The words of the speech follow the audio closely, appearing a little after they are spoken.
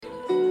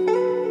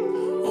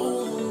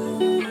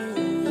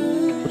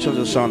Change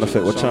the sound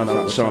effect. We'll turn on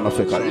that sound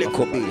effect. A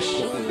little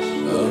beast.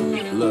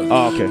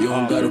 Okay. You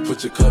don't gotta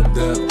put your cup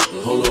down.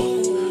 Hold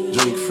on.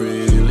 Drink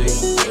freely.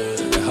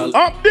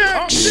 Up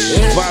next.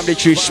 Family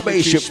Tree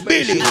Spaceship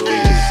Billy.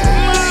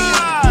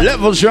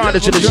 Levels round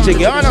to this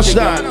thing. You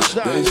understand?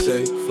 They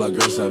say fly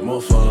girls have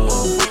more fun.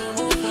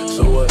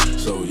 So what?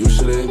 So you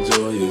should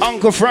enjoy it.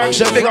 Uncle Frank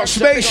said big up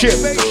Spaceship.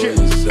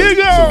 Big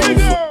up.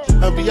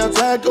 I'll be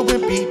outside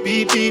going beep,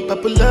 beep, beep. I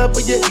pull up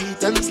where you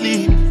eat and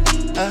sleep.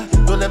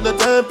 Don't have no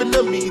time for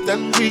no meet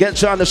and greet. Get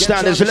to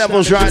understand his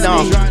levels right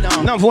now.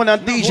 Number one on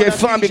DJ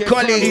family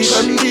colleagues.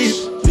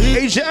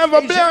 He's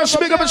ever blessed,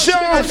 big up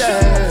himself.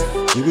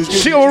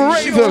 Seal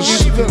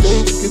Ravers.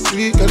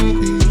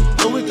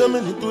 When we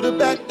coming in through the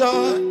back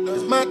door,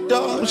 it's my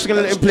door. I'm just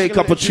gonna let him play a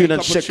couple tunes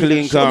and check the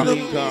link.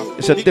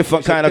 It's a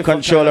different kind of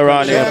controller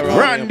around here.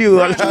 Brand new.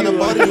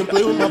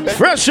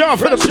 Fresh off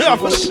for the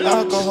clubs. You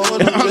know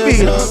what I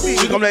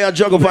mean? Come like a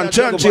jug up on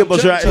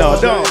turntables right now.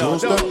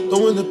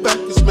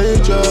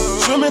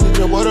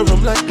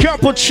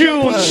 Couple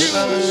tunes.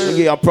 Give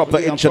you a proper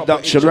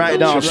introduction right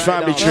now. It's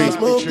Family Tree.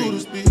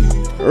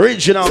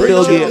 Original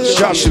Bill Gates.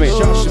 Trust me.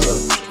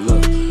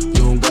 Look, you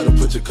don't gotta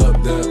put your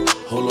cup down.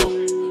 Hold on.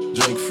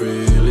 Drink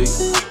freely.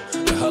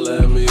 And holla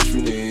at me if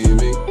you need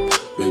me.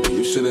 Baby,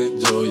 you should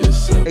enjoy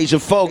yourself. He's a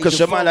focus,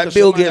 a man like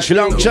Bill Gates,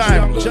 long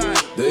time.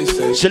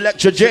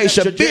 Selector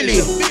Jason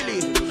Billy.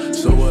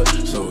 So what?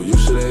 So you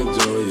should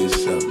enjoy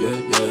yourself. Yeah.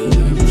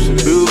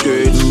 Bill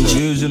Gates,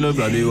 using the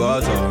bloody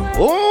water.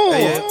 Oh,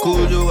 yeah,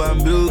 cool you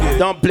and Bill Gates.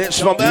 Dumplings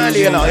from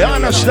earlier now, you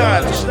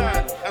understand?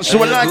 That's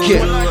what I like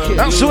it.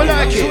 That's what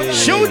I like it.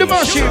 Show the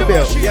machine,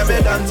 Bill. Yeah,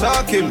 me done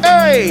talking.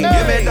 Hey,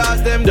 yeah, me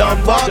dance them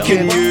done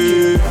barking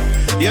you.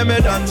 Yeah, me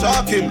done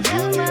talking.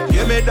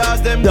 Yeah, me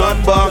dance them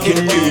done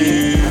barking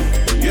you.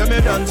 Yeah,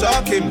 me done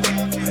talking.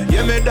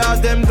 Yeah, me dance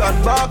them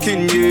done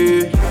barking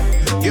you.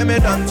 Yeah, me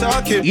done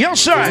talking.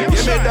 Yes, sir. Yeah,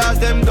 me dance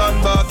them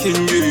done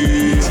barking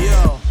you.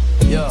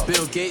 Yo,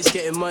 Bill Gates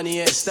getting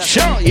money and stuff.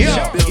 Sure,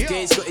 yeah. Bill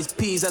Gates got his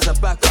peas as a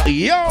backup.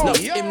 Yo, no,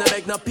 him not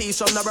make no peas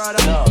from the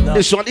brother. No.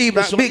 This one,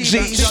 E-Back, Big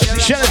Z,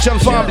 Sheraton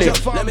family.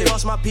 Let me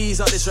bust my peas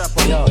out this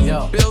rapper.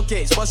 Yo. Bill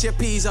Gates, bust your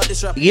peas out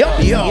this rapper. Yo.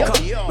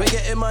 We're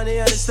getting money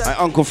and stuff. My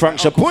Uncle Frank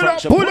said, pull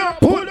up. Yo.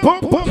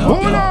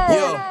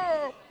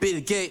 Bill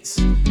Gates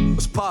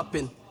was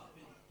popping.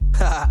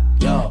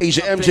 He's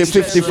an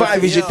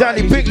MJ55, he's a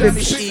Danny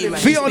Picklips.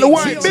 Fiona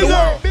White, big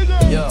up.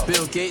 Yo,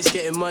 Bill Gates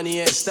getting money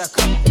and stack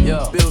up.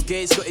 Yo, Bill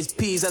Gates got his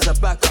peas as a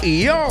backup.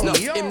 Yo, no,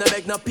 him not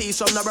make no peas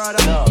from the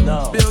brother.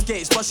 No. Bill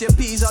Gates, bust your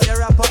peas out your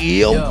rapper.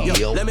 Yo.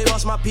 Let me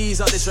bust my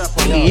peas out this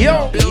rapper.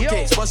 Yo. Bill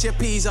Gates, bust your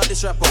peas out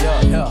this rapper.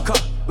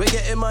 We're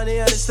getting money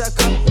and it's stack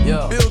up.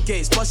 Yo, Bill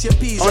Gates, bust your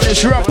peas on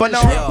this rapper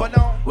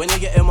now. When you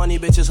getting money,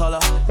 bitches holla.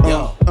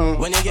 Yo,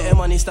 when you getting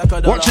money, stack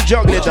a dollar. Watch the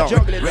juggle it down.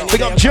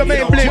 Big up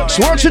Jermaine Blinks.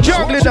 Watch the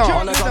juggle it down.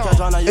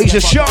 He's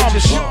a sharp.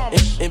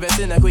 Invest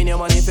in the queen, your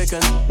money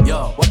picking.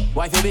 Yo,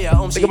 wife be at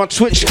home. Look at my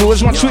Twitch crew.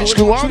 Where's my Twitch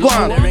crew? I'm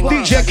gone.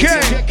 DJ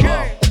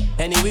K.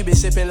 Any we be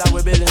sipping like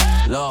we're billing.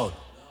 Loud.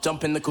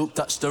 Jump in the coupe,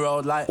 touch the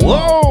road like.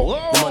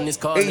 Whoa. The money's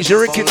calling. He's a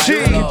Ricky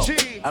T.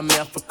 I may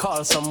have to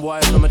call some boy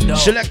from a dog.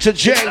 Selector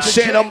James,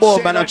 say no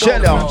more, man. I tell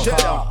you.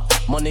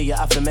 Money, you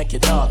have to make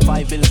it dog.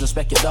 5 bills,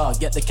 respect it dog.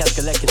 Get the cash,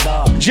 collect it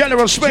dog.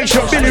 General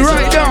Spaceship Billy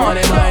right down.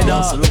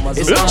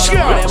 Let's go.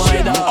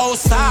 Oh,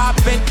 stop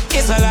it.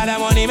 It's a lot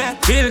of money, man.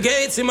 Bill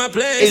Gates in my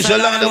place. It's a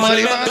lot of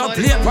money, man. Don't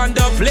play upon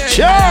the play.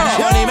 Sure.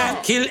 Money,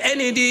 man. Kill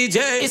any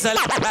DJ. It's a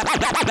lot.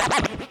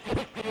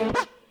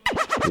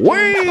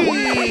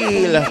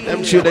 Wheel.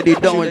 I'm sure that they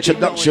don't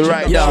introduction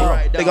right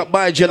now. They got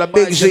by Jella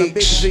Big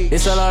Zeeks.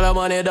 It's a lot of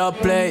money, the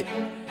plate.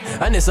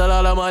 And it's a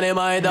lot of money,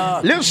 my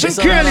dog. Listen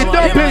clearly,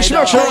 don't play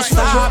Stop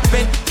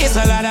it. It's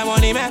a lot of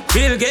money, man.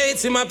 Bill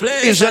Gates in my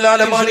place. It's a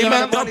lot of money,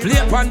 man. Don't play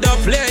upon the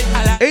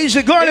play.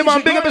 Easy going,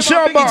 man. Big up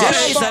yourself, boss.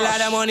 It's a lot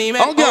of money,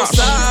 man. Oh, gosh.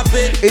 Stop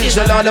it. It's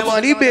a lot of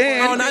money,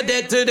 man. On a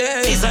dead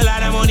today. It's a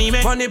lot of money,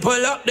 man. Money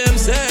pull up them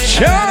say.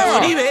 Sure.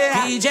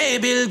 DJ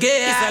Bill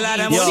Gates. It's a lot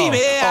of money,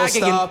 man. Oh,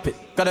 stop it.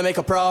 Gotta make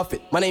a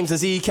profit. My name's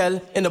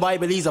Ezekiel. In the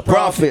Bible, he's a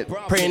prophet.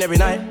 Praying every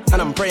night,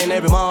 and I'm praying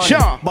every morning.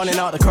 Sure. Burning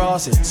out the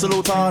crosses.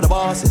 Salute all the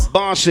bosses.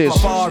 Bosses.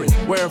 Foreign,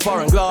 wearing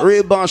foreign gloves.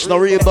 Real boss, no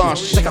real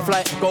boss. Take a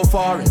flight, go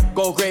foreign,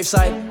 go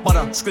graveside. But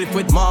I'm split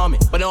with mommy.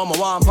 But on my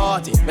one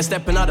party, me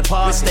stepping out the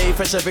party. Stay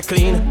fresh, every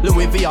clean.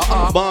 Louis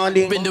V.R.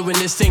 Bonding. Been doing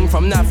this thing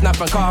from Naf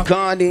and Car.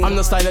 Cardi. I'm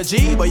the style of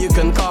G, but you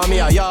can call me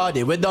a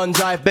yardie. We done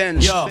drive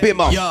Benz. Yo,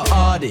 Bimmer. yo,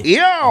 Hardy.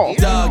 Yo.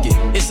 Doggy,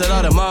 it's a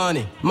lot of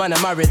money. Man,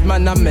 I'm married,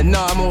 man, I'm in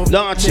nah move.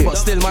 Naughty. But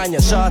still, man,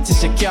 you're shorty.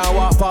 She can't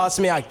walk past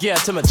me, I get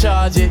to my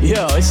charge it.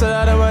 Yo, it's a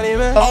lot of money,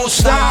 man. Oh,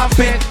 stop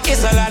it.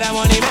 It's a lot of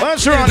money, man.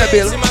 What's wrong, the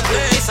bill?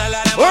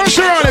 What's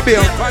wrong, the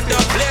bill? A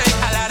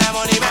lot of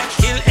money, man.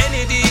 Kill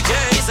any DJ.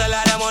 It's a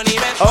lot of money,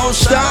 man. Oh,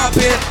 stop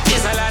it.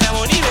 It's a lot of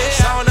money, man.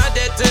 Sound not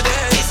dead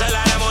today. It's a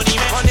lot of money,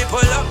 man. Money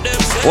pull up them.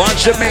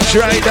 Watch your mix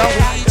right down.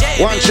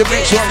 Watch your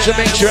mix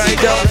right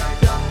down.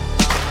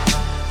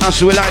 And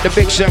so we like the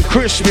big Sam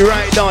crispy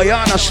right now, you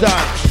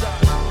understand?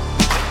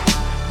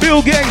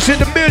 Bill Gates in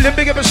the building,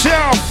 big up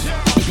yourself.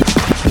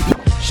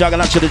 Shouting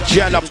out to the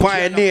Jella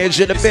pioneers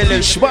in the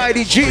building.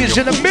 Spidey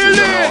G's in the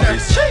building.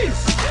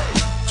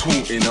 Two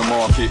in the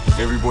market,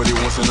 everybody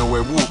wants to know where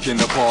walk in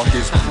the park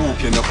is.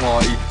 Walk in the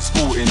party,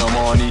 school in the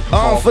money.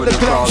 All for the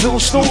clubs, who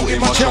stool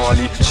in my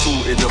Charlie.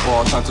 Suit in the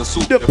bar, time to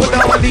suit the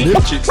banana.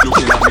 Chicks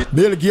looking at me.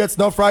 Bill Gates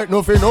not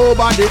frightened for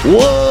nobody.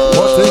 Whoa.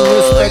 But they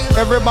respect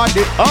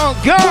everybody. Oh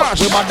gosh.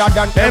 We better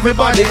than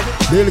everybody.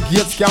 Bill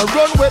Gates can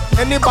run with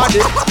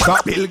anybody.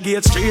 Bill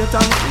Gates straight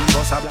and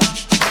boss a black.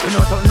 You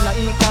know don't like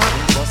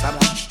boss a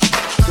black.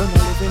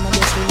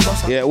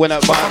 Yeah, when I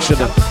buy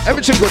accident.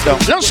 Everything good down.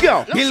 Let's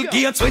go. Bill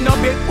Gates with no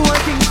big boy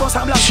king boss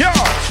a black. Sure.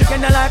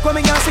 Can I like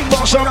coming and sing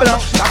boss a black?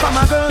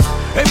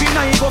 Every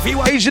night go fi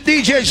he's the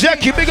DJ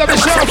Zeki, big up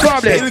yourself,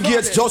 probably. Bill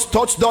Gates just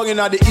touched down in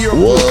the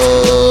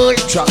airport.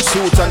 Track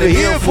suit and the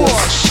Air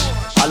Force.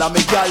 All of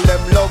me gal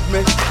them love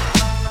me.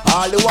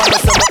 All the wanna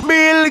say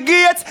Bill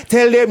Gates,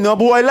 tell them no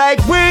boy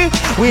like we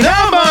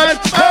no man,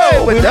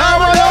 oh, we no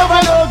man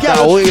over no girl.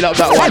 Now wheel up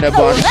that one there,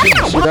 boss.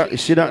 You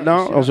see that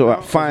now? I was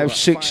about 5,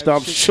 6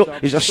 stops.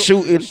 He's just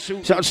shooting. See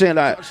what I'm saying?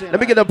 Like, let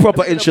me get a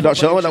proper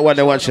introduction. I want that one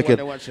there 1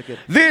 second.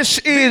 This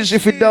is,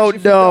 if you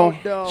don't know,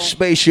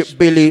 Spaceship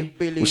Billy.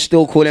 We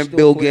still call him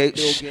Bill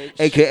Gates,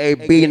 aka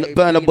being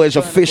Burna Boy's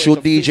official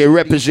DJ,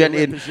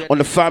 representing on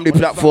the family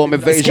platform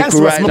Invasion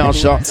Crew right now,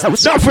 so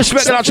enough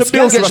respect out to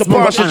Bill Gates, a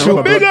passing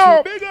through. Big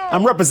up!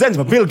 I'm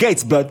representing for Bill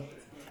Gates, blood.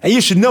 And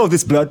you should know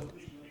this, blood.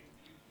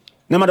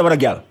 No matter what a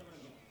girl.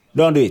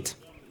 Don't do it.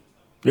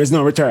 There's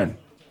no return.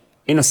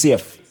 You're not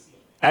safe.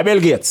 Hey, Bill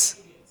Gates.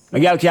 No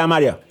girl can't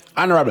mad you.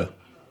 Honorable.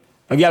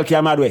 No girl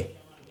can't mad way.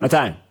 No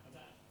time.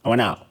 I want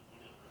now.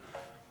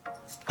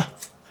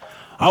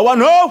 I want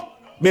know,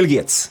 Bill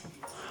Gates.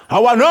 I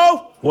want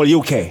know, well,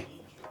 UK.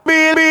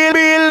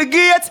 Bill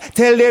Gates,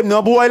 tell them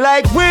no boy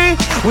like we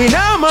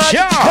no man,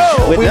 sure.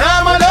 We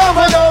no man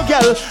over no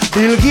girl.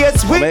 Bill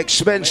Gates, we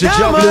expensive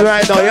juggling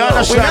right now, you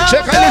understand?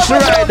 Check out this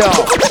right now.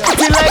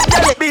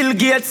 Like Bill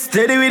Gates,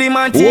 steady with him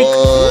and tick.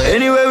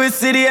 Anywhere we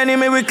see the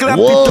enemy, we clap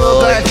it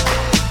up like.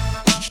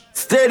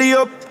 Steady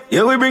up,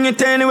 yeah, we bring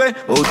it anyway.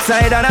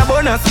 Outside and a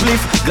bonus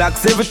spliff. Glock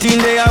 17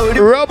 they are with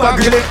the rubber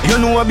grip. You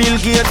know a Bill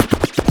Gates.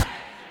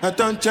 I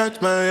don't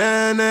charge my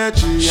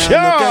energy. Sure. I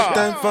don't get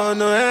time for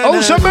no energy.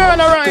 Oh, some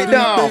burner right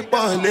now.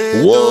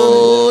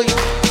 Whoa.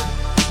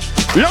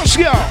 Let's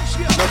go.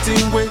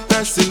 Nothing with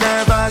person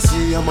never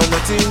see. I'm on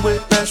nothing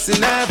with person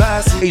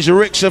never see. He's a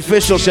Rick's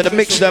official, so the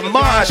mix them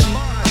mad.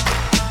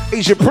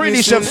 He's a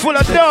pretty, so full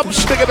of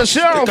dubs. Big of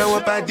himself.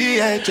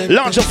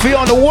 Launch a fee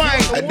on the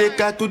wine.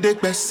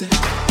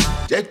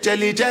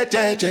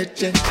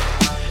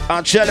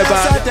 And tell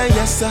about it.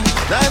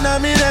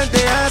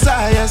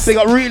 They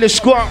got really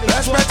squat. Even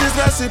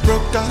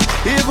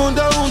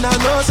though I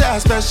know they're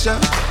special.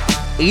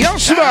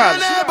 Yes, man.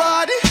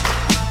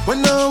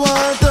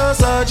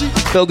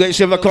 Bill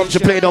Gates ever come to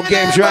play no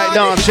games right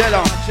now. Tell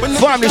them.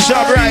 Family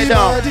shop right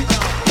now.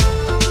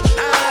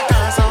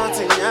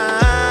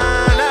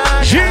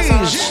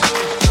 Jeez.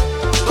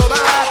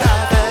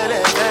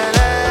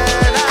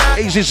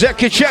 Easy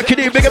Zeki checking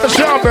in, big up the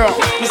sound, bro.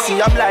 You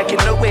see, I'm liking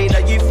the way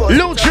that you fall.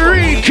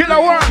 Luchery,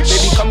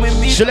 kilowatts.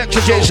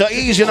 Selector J's are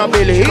easy, not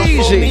Billy.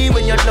 Easy.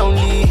 When you're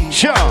lonely.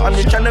 Sure. I'm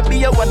just trying to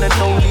be a one and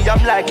only.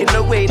 I'm liking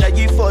the way that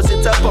you force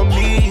it up on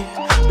me.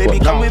 Baby,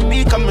 come with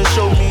me, come and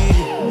show me.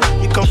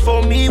 You come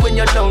for me when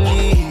you're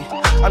lonely.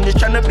 I'm just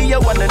trying to be a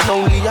one and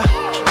only.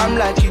 I'm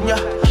liking ya.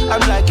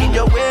 I'm liking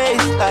your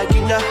ways.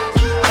 Liking ya.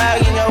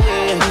 Liking your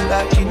ways.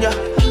 Liking ya.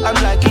 I'm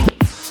liking.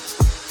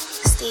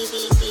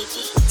 Stevie,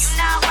 baby.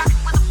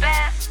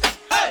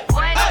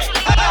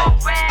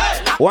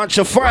 Watch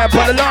a fire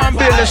upon the alarm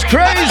bill, it's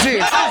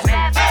crazy.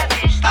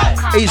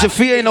 Easy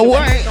fee in the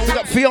white, we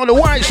got fee on the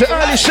white, so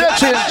early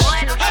settings.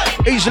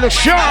 Easy look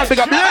sharp, we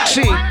got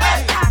Lexi.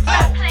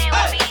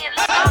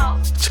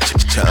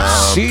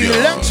 See you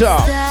later.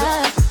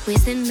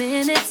 Within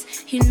minutes,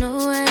 you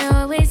know I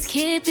always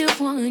keep you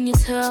on your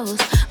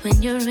toes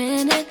when you're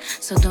in it,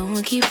 so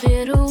don't keep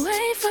it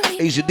away from me.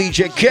 Easy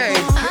DJ K.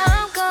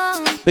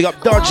 Big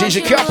up Dodge, Easy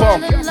Capo.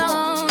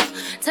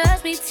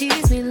 Touch me,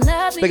 tease me,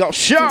 love me. Big up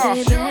Sharp.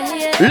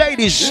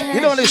 Ladies,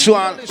 you know this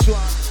one.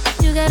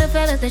 You got a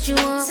fella that you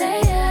want.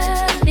 Say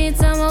yeah. Need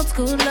some old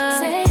school love.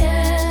 Say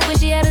yeah.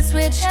 Wish you had a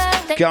switch.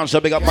 Council,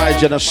 big up my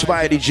Jenna,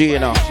 Spidey G, you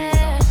know.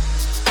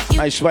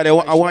 Hey, Spidey,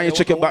 I want you to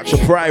take it back to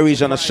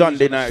Priories on a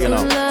Sunday night, you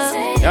know.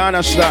 You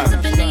understand?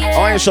 I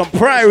want you some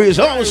Priories,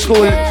 old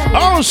school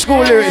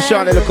lyrics,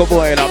 Johnny, little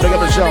boy, you know. Big up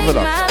yourself, you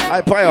know.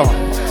 I pay you.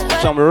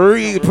 Some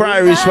real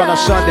Priories on a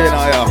Sunday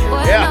night,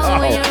 yeah.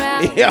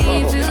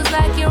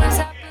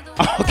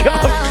 Okay.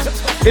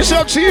 It's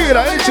up to you, you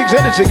know.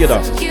 Anything, you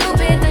know.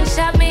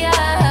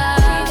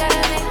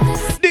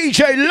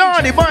 DJ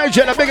Lonnie, my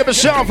Jenna, big up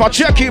yourself. I'll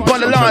check you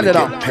on the line, you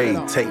know. Hey,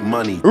 take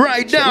money.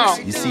 Right now.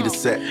 You see the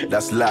set,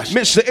 that's Lash.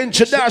 Mr.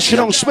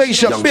 International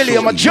Spaceship Billy,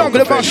 I'm a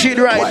jungle machine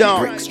right now.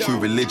 Bricks, true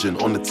religion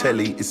on the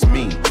telly, it's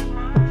me.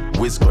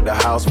 Wiz got the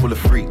house full of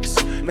freaks.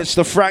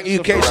 Mr. Frank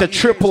UK said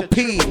triple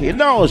P. He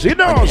knows.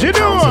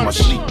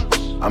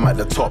 I'm at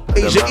the top.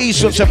 He's an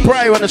Eastern to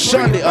Priory on a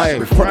Sunday. Aye,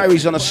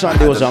 Priory's on a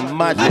Sunday was a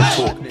madness.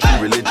 True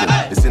religion,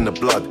 it's in the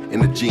blood, in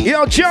the genes.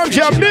 Yo,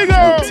 Jump, big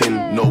up.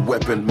 No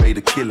weapon made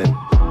a killing.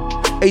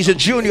 He's a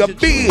junior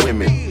B.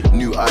 Women,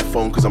 new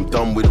iPhone cause I'm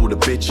done with all the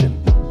bitching.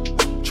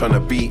 Trying to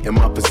be in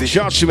my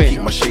position.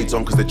 Keep my shades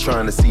on cause they're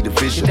trying to see the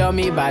vision. Tell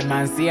me, bad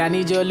man, see I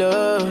need your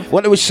love.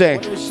 What do we say?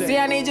 See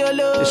I need your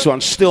love. This one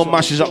still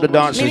mashes up the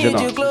dances, you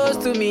know. You close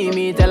to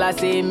me tell I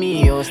say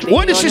me. Oh,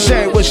 what did she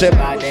say? What she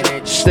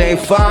say? Stay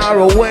far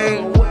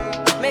away.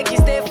 Make you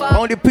stay far.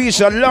 Only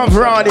piece of love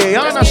around here, you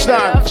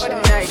understand?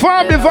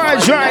 Farm the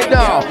vibes right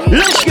now.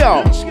 Let's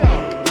go.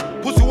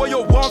 Pussy, what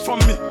you want from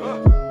me?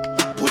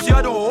 Pussy,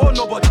 I don't owe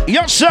nobody.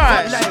 Yes, sir.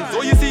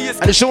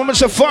 And this woman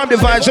said farm the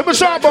vibes. Let me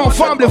talk about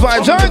farm the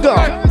vibes. I go.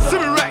 See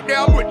me right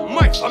there with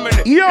my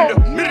family. Yo. In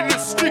the middle of the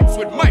streets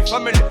with my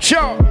family.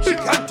 Sure. Big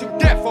hand to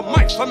death for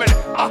my family.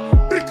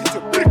 Brick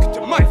it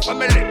to my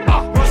family.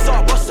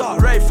 Bust up,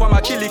 right for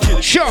my killy.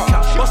 Sure.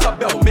 Bust up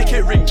bell, make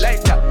it ring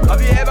like that.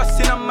 Have you ever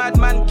seen a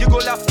madman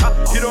giggle after?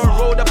 You don't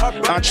roll the pop.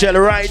 I'll tell you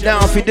right now,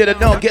 if you didn't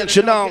know, get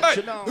you now.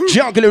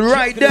 Jungle it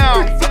right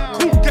now.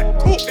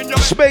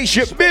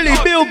 Spaceship Billy,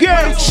 Bill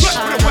Gates.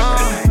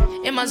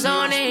 In my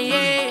zone,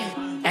 yeah.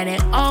 And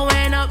it all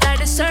went up like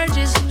the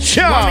surges.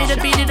 Sure. Want me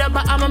to beat it up,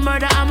 but I'm a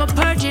murder, I'ma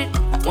purge it.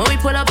 When we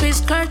pull up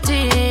his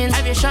curtains,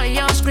 have your shot,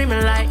 y'all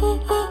screaming like,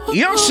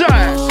 yo, sir.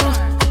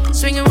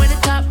 Swinging with the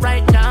top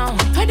right down.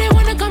 How they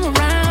wanna come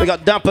around? We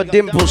got Dapper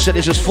Dimple said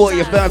this is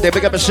 40th birthday.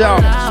 Big up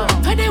yourself.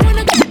 How they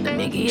wanna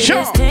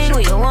sure.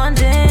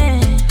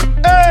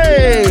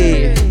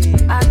 Hey.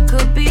 I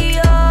could be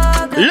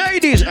your girl.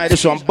 Ladies, I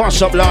this one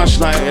bust up last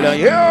night. You know,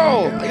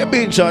 yo, how you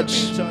been,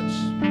 Judge?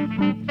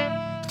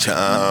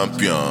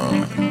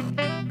 Champion.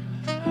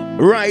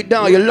 Right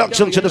now, you're locked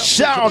onto the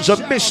sounds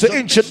of Mr.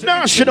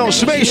 International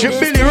Spaceship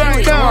Billy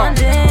right now.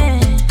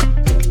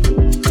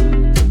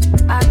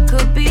 I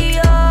could be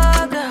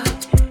your girl,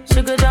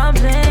 sugar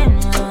dumpling.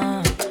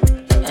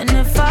 And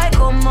if I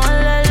go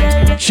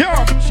more,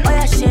 sure.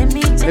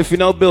 If you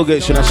know Bill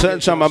Gates, and a certain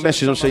time I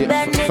message him say,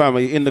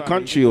 family, in the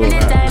country or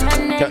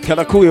can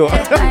I call you?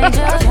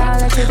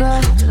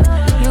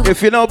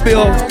 If you know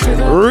Bill,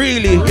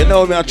 really, you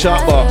know me, I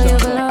chat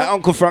about.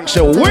 Uncle Frank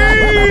said,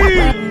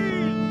 wait!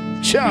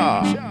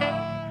 Cha!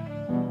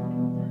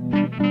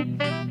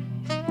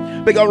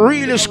 Big up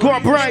really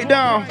squad right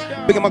now.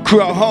 Big up my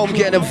crew at home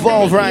getting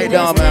involved right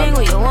now, man.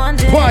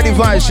 Party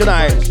vibes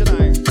tonight.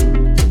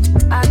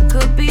 I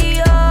could be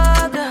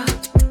your girl,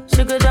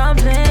 sugar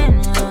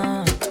dumpling.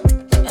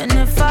 And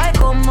if I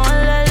go more,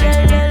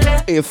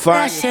 if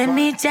I send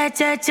me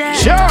cha-cha-cha,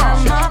 sure.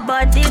 My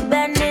body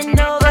bending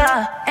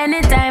over.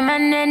 Anytime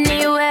and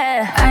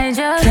anywhere, I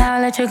just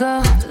can't let you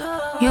go.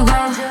 You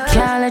go,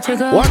 can't let you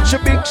go. Watch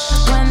your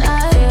mix.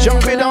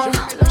 Jump it on.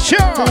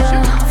 Sure.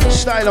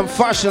 Style and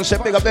fashion. Say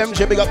big up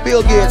MJ, big up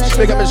Bill Gates,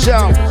 big up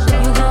myself.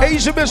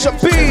 Asia Mr.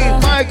 P,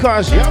 my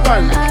cars, yeah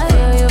man.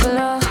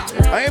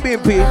 I ain't being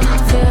P.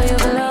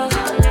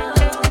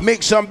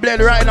 Mix and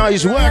blend right now,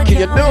 he's working,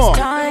 you know.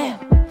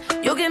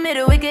 You give me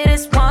the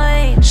wickedest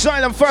wine.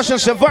 Style and fashion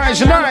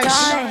survives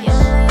nice.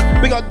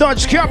 Big up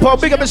Dodge Capo,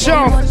 big up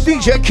myself,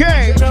 DJ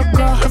K.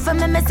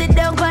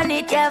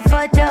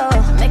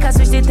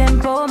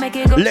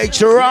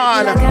 Later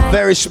on,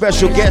 very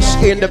special guest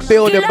in the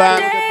building,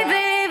 man.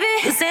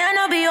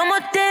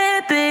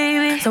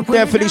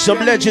 Definitely some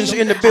legends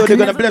in the building,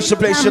 gonna bless the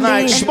place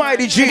tonight.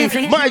 Spidey G,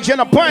 my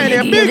Jenna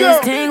Pioneer, big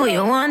up.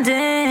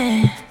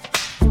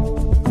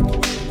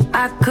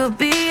 I could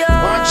be your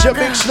watch your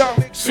mix now.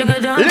 Listen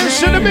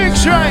to the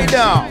mix right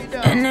now.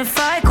 And if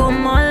I go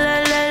more,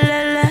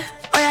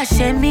 oh yeah,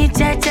 shake me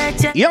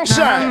cha-cha-cha. Yes,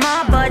 sir.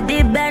 My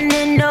body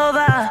bending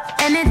over.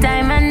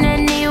 Anytime and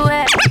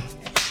anywhere.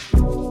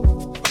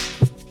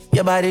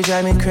 Your body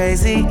drive me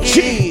crazy.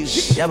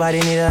 Jeez. Your body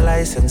need a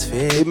license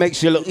fee. It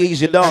makes you look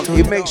easy, dog.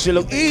 It makes you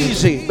look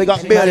easy. Big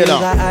up Billy,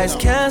 dog. Eyes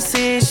can't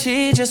see.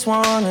 She just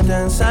wanna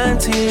dance and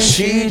tease.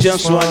 She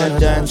just wanna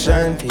dance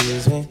and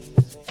tease me.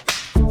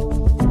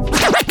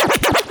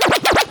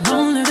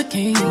 Only the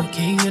king,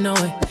 you know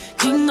it.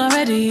 King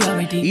already.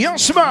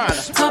 Yes, man.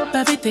 Top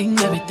everything,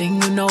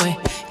 you know it.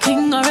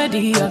 King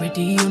already,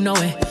 you know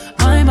it.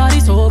 My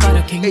body's so got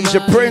a king. He's a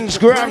Prince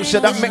Graham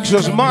said that mix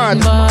was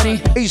mad.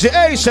 He's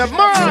a Ace said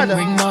mad.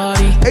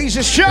 He's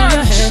a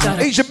Shanks.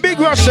 He's a Big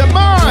Russ said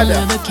mad.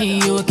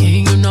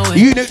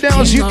 Unit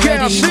downs you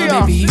can't see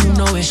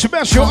her.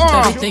 Special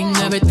arm.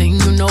 Everything,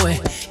 you know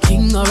it.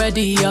 King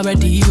already,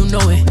 you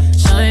know it.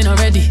 Shine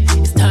already,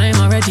 it's time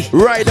already.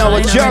 Right now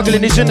we're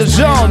juggling, he's in the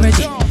zone.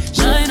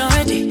 Shine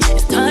already,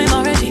 it's time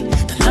already.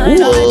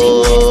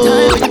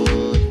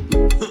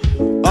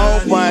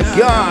 Oh my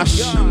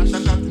gosh.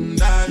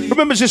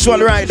 Remember this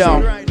one right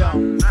now.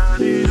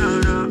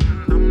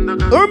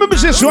 Remember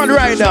this one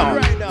right now.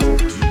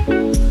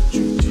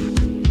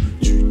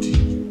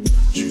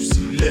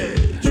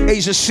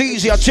 He's a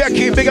CZ, I'll check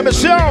him, big up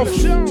himself.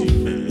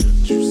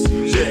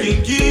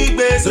 Shaking kick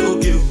bass so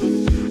cute.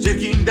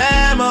 Shaking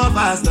them off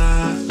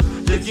faster.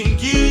 Shaking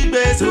kick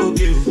bass so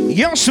cute.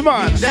 Yes,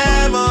 man.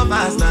 Them off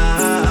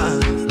faster.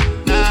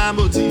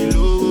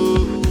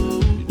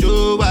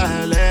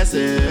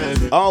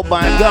 Oh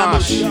my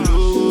gosh.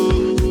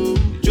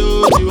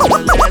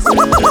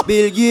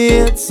 Bill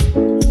Gates,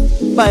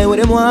 buy what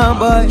them want,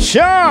 boy.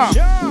 Sure.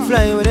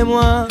 Fly what them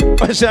want.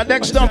 What's that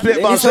next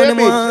dumplate, boss? Show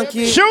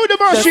the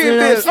machine,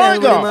 Bill.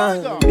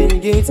 Go. Bill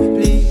Gates,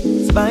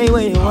 please, buy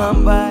what you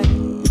want, buy.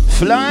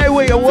 Fly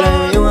where you want. Fly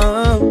where you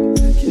want.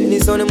 Kill any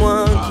son them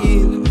want,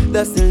 kill.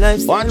 That's the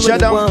lifestyle where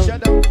they want.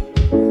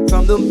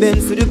 From the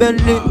Benz to the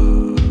Bentley.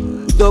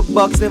 Dog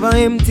box never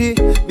empty.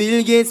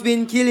 Bill Gates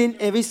been killing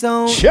every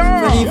sound. Sure.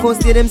 When he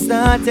first did them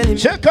start telling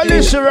check a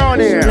list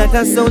around here. Like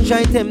a sound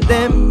try tempt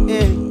them.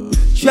 Yeah.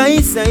 Try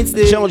sides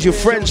them. Challenge your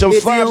friends and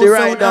family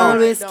right now.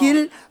 Always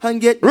kill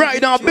and get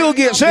right now. Bill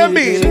Gates,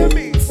 RnB.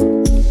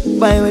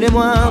 Buy what them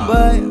want,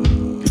 buy.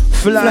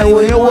 Fly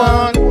where you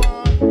want.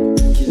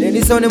 Kill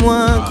any son them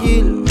want,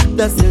 kill.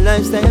 That's the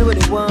lifestyle where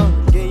they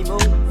want. Game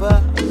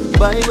over.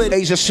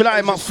 He's a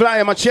slime, I'm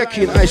flying, I'm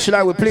checking. I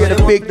slide, we played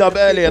the big dub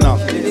earlier now.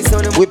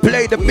 We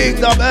played the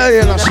big dub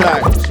earlier now,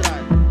 slide.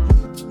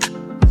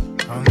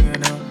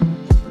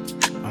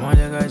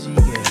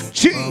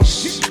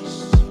 Jeez.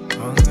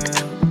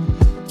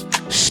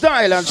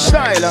 Style and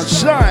style and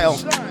style.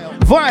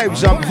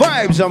 Vibes and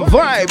vibes and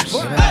vibes.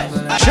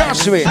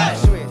 Trust me.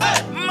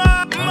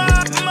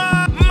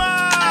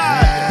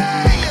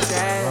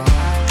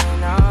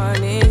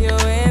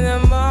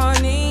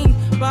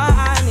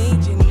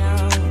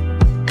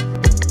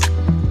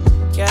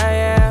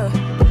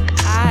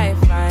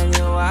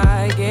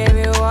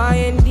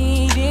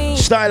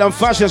 Style and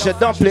fashion said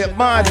don't play it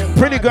mad.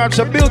 Pretty girls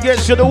a Bill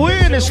Gates to the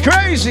win. It's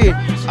crazy.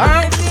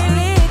 I feel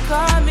it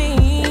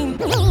coming.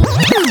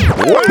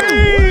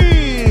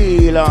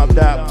 We love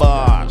that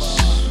boss.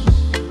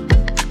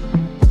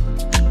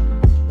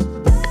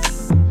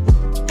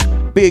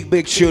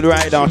 Big tune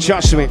right now.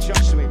 Trust me.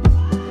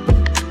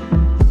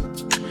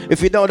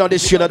 If you don't know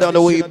this tune, I don't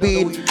know where you've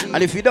been.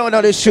 And if you don't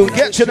know this tune,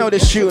 get to know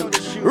this tune.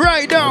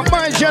 Right now,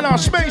 my general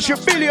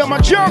spaceship Billy on my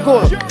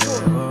jungle.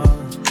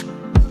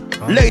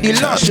 Lady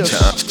Luscious.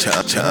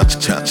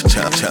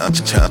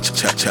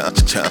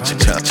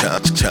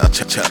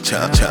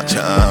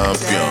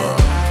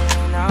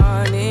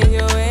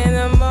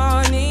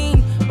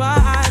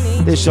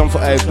 This song for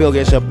Bill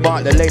Gates a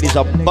ball. The ladies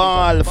a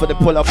ball for the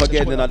pull up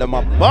again, you know. Them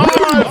a ball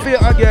for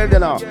it again, you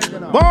know.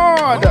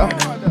 Ball.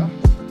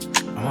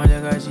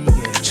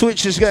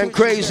 Twitch is going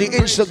crazy.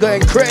 Insta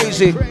going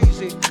crazy.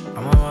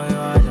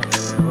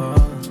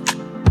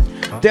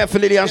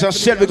 Definitely, as I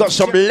said, we got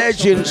some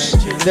legends.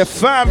 Their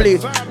family.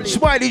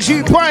 Spidey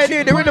G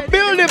Pioneer, they're in the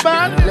building,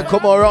 man. They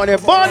come around here.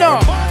 Bono.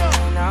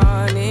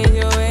 I need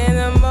you in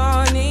the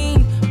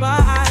morning,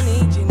 but I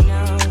need you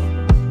now.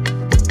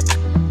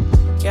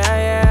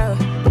 Yeah.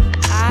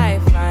 I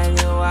find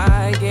you,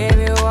 I give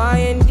you all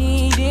you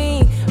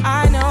need.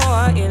 I know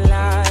what you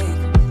like.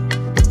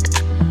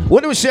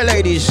 What do we say,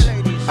 ladies?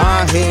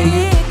 I hear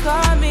you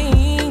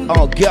coming.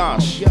 Oh,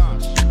 gosh.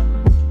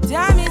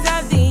 Time is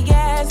of the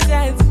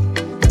essence.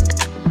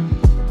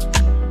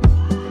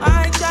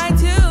 I try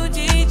to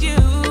teach you,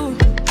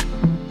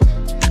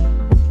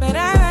 but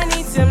I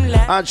need some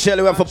love. I'll tell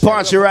you, we have a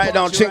party right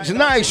now. Things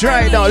nice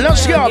right now.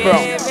 Let's go, bro.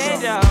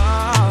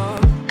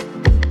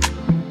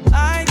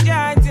 I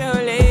try to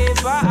live,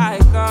 but I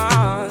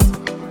can't.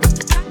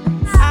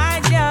 I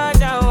don't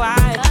know why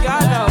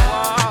you're the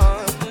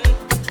one.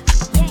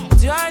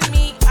 Turn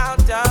me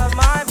out of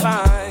my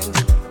mind.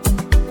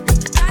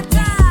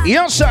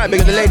 Yes, sir.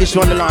 Because the ladies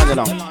on the line, you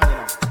know.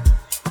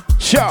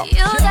 Sure.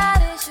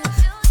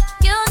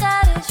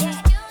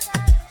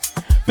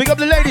 Pick up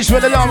the ladies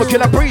with the line. We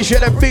can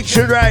appreciate that big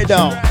shit right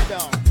now.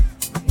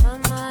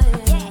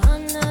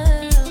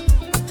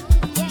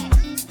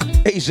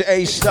 He's the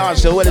A-Star,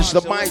 so what is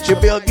the mighty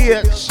Bill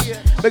Gates?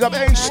 Pick up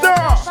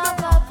A-Star.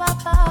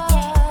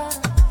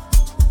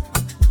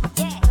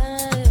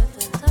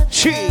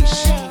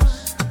 Cheese.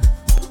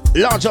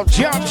 Lots of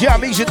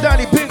jam. He's your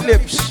Danny Pink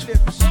Lips.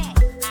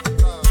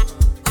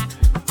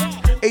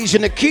 He's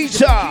in the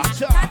Nikita.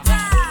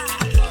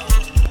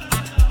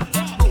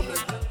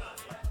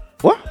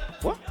 What?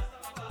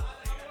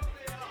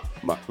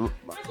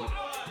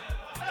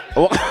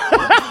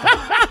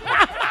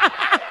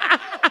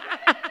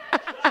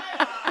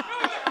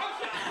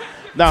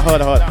 Now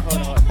hold on.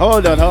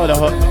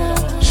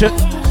 Shit.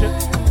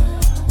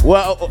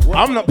 Well,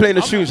 I'm not playing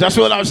the shoes. That's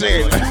what I'm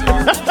saying.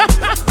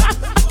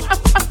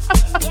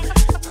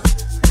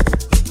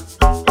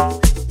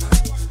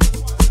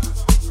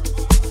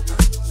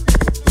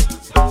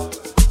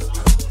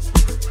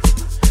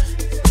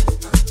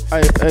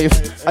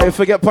 I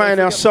forget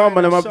Pioneer some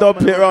and I'm done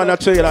play around. I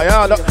tell you,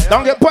 like,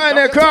 don't get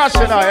Pioneer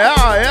crossing,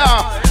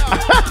 yeah.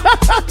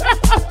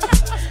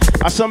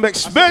 That's some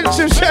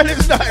expensive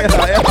shellings now,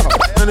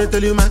 When I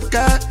tell you my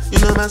car, you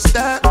know my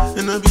style,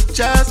 you know big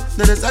chance,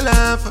 then it's a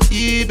lamp for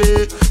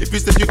eBay. If you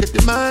said you get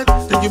the man,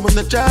 then you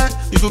wanna try,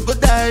 you could go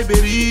die,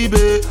 baby.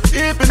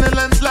 Deep in the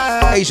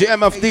landslide. Asia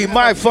MFD,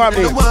 my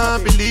family.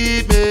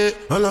 Believe me.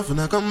 All of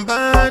them come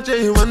back,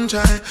 one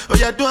try. Oh,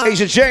 yeah, do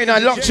Asia Jane, I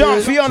locked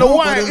on Fiona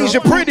White,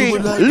 Asia Pretty,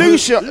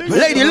 Lucia,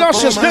 Lady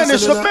Luscious,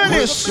 Dennis the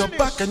Menace. Your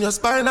back and your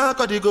spine, how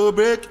could you go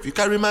break if you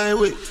carry my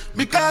weight?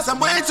 Because I'm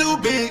way too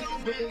big.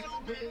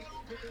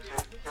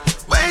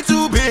 Way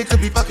too big to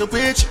be fucking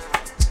with you.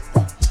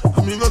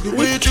 I'm fucking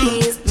with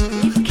you.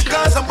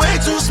 Because I'm way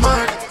too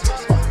smart.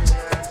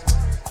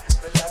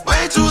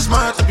 Way too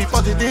smart to be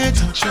fucking with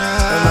you.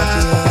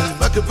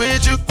 Fucking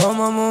with you. Oh,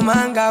 my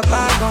manga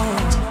bagon.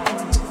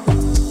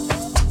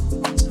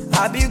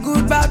 I be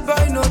good bad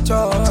boy, no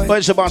choice. But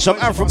it's about some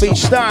Afrobeat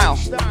style.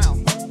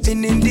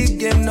 Been in the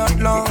game not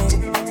long.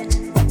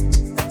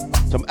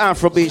 Some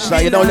Afrobeat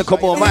style. You know, look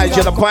up on my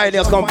jet, the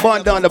pioneer come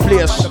burn down the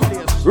place.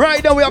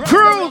 Right now we are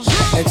cruise.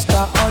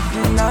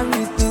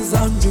 Extraordinary things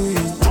I'm doing.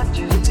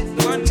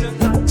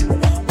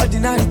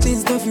 Ordinary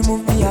things don't you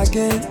move me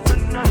again.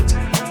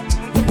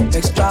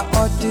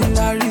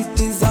 Extraordinary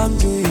things I'm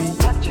doing.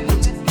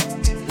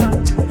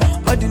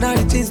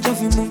 Ordinary things don't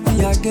you move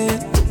me again.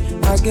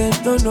 Again,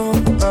 no.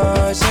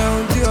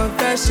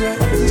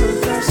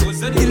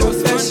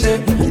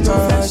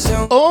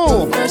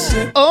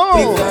 Oh,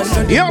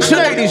 yes,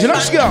 ladies,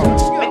 let's go.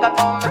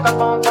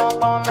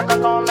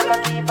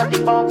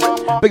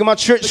 Big up my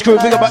church crew,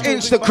 big up my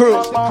Insta crew.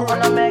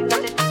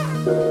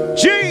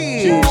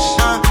 Jeez.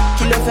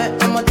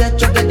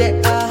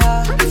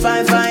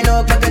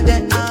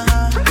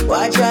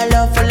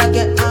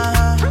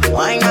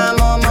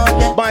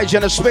 My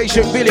Jenna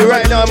Spaceship Billy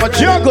right now in my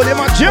jungle, in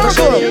my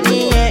jungle.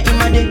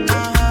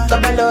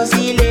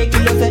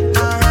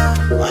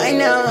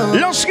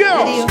 Let's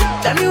go.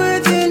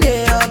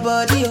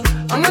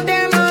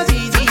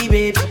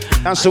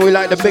 And so we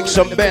like the big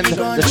some bend,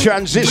 the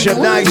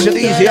transition nice and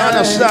easy,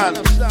 understand?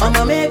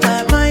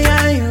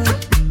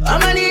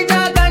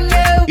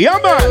 Yeah,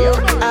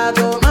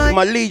 man.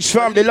 My Leeds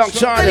family long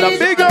time and I'm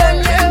bigger.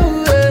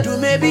 Do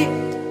maybe.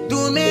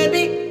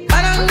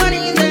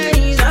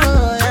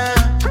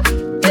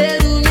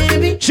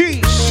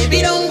 Jeez.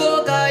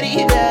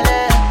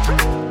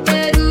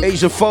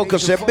 Asia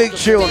Focus and big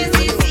tune.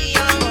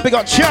 Big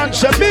up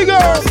Chance and big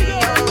up.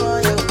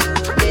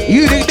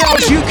 Unique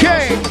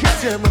UK.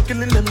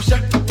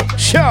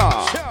 Sure.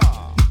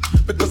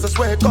 Because I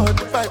swear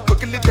God, if I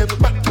fucking let them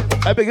back.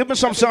 Hey, give me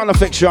some sound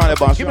effects, Johnny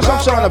Boss. Give me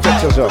some sound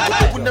effects as well.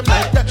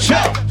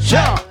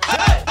 Sure.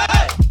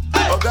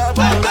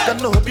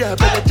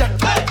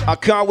 I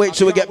can't wait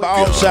till we get back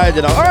outside,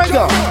 you know. All right,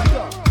 go.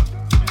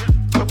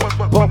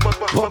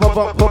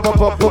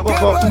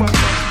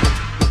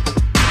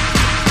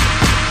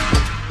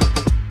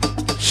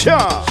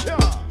 Sure.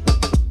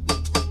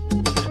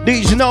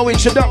 Needs no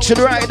introduction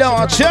right now.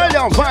 I'll tell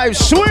you, vibes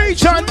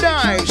sweet and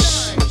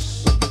nice.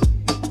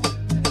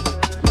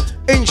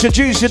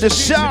 Introduce you the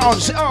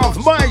sounds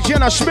of my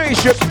Jenna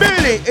Spaceship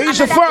Billy. He's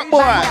a fuck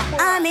boy.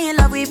 I'm in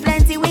love with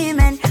plenty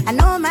women. I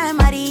know my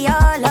money,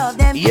 all of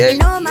them. Yeah.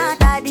 No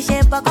matter the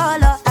shape or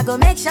color, I go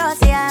make sure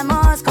say I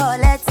must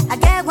collect. I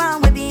get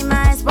one will be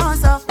my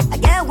sponsor. I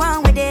get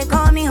one where they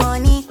call me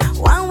honey.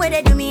 One where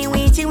they do me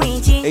winchy.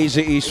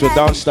 Easy Eastwood,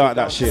 don't start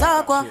that shit.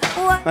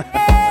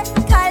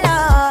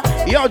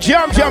 Yo,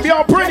 jump,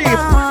 yo, pretty.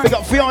 Big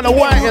up Fiona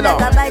White, you know.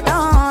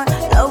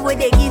 Love where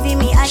they giving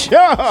me a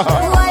sure.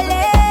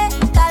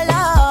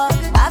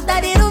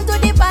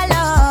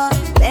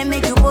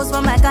 For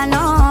my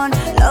canon,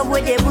 love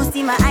with the boost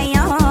in my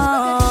iron.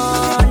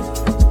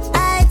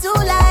 I too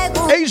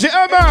like Easy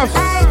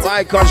MF.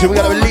 My country, we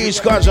got to release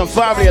cars and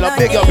family and a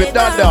big up it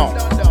done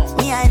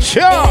down.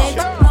 Sure.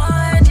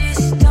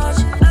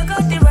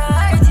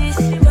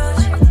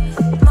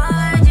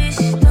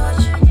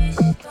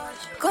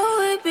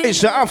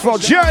 It's the Afro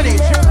journey.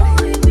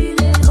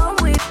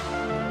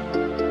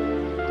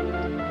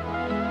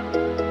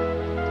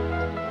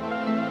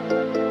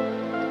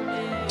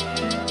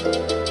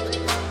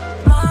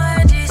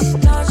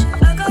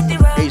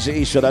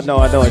 Eastwood, I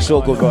know, it's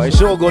so good, bro. It's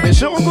so good,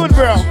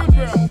 bro.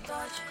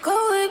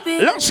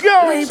 Let's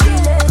go.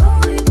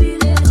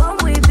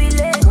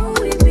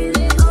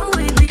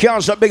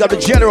 Can't stop big up the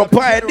general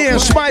pioneer,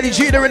 Spidey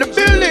Jeter in the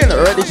building.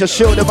 Ready to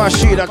show the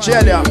machine, I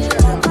tell ya.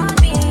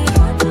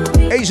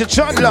 Asia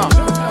Chandler.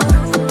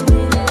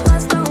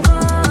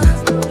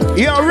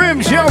 Yo,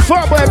 Rims, yo,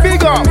 fuck boy,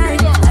 big up.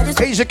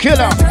 Asia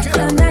Killer.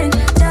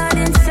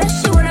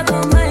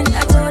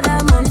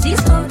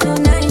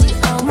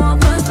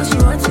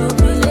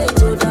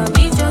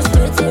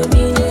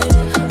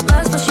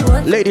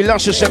 Lady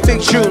Luscious and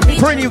big tune.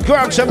 Bring you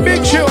grabs and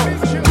big tune.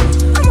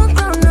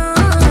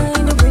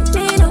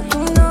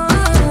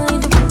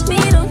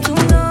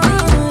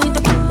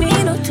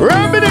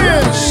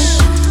 Remedies.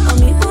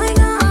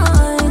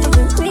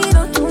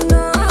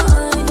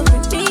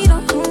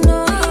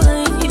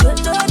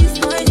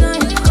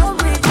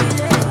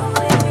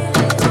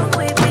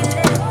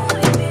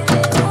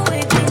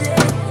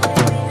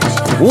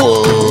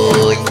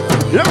 Whoa.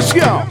 Let's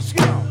go.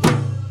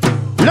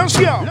 Let's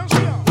go.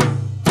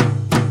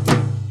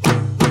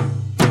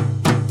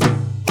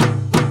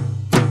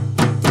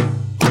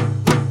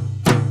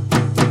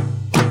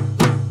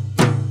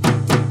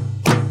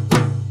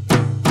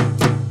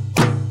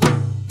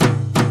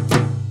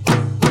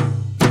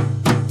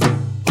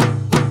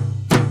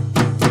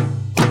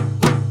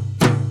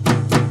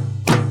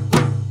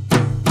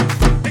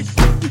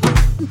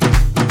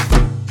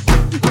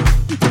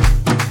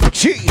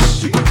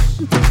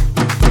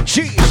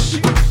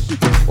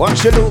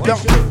 Watch your loop down.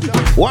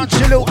 Watch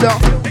your loop down.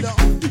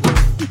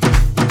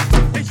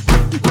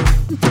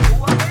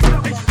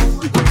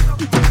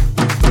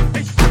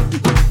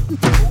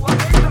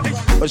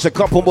 There's a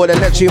couple more that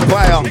let you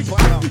fire.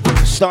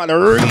 Starting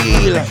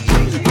real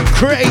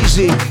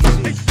crazy.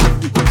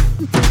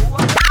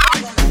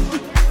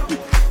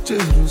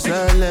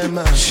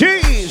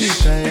 Jeez.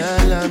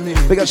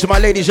 Big up to my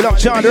ladies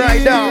locked on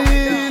right now.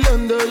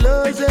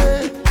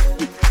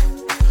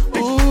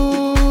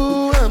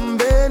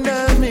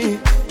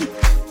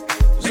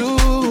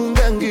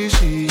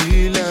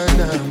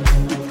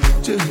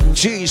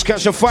 Jeez,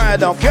 catch a fire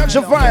down, catch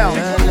a fire.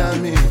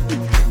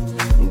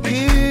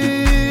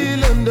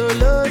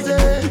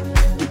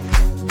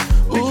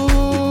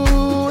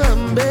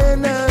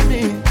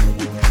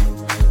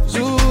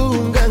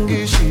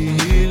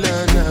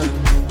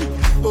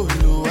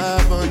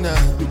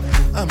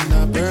 I'm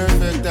not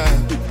perfect, I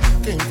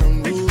came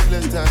from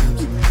ruthless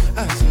times.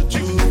 I said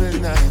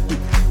juvenile.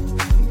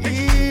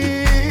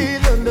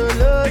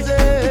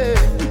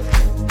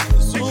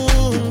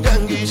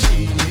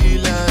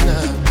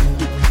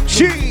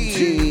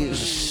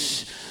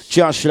 Jeez.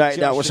 Just like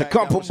that was a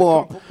couple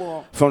more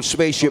from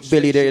Spaceship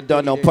Billy. They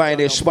done no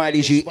Pioneer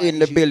Spidey G in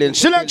the building.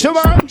 Select your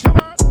man.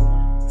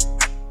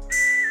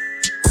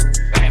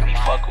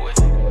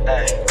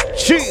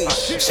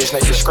 Jeez. 6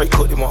 nights straight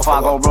cook them off.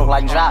 I go broke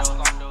like Jock.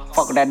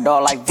 Fuck with that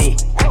dog like V.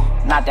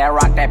 Not that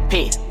rock, that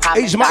pit.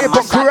 He's my hip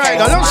hop correct.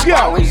 Let's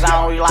go.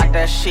 We like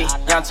that shit.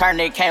 Young turn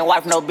they can't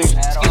wife no bitch.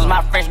 Excuse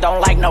my French,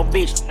 don't like no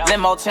bitch.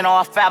 Limo 10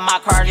 on fat, my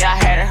car, yeah, I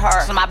had it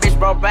hurt. So my bitch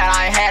broke bad,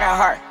 I ain't had it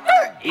hurt.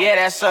 Yeah,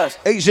 that's us.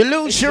 Asia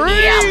Lou Sheree.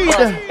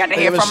 Yeah, got to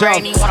hear from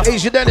Rainy.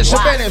 Asia Dennis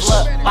Venice.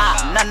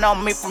 Nothing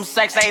on me from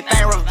sex,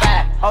 everything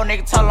revived. Old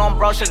nigga told him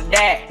bro should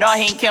dad. No,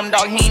 he ain't Kim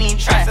dog, he ain't even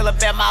try. Still a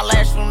bet my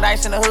last room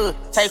nice in the hood.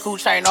 Take who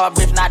chain, no, a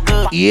bitch not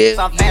good. Yeah.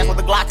 Some fans with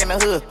the Glock in the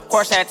hood. Of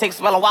course, I take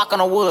spell and walk on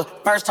the wood.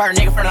 First turn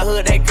nigga from the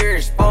hood, they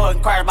curious. Boy,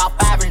 cars about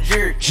 5 and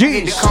jury.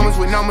 Jeez. The comments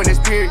with number this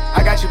period.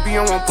 I got your B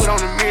on one, put on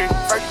the mirror.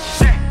 First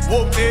shit,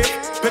 whooped it.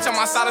 Bitch, I'm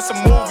outside of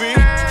some movie.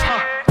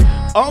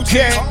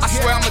 Okay. I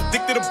swear I'm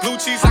addicted to blue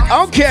cheese.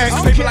 Okay.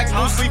 Paper like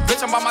blue sleep.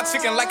 Bitch, I'm by my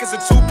chicken like it's a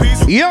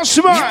 2-piece. Yes,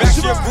 man.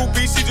 She a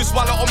groupie. She just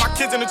swallow all my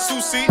kids in a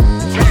 2-seat.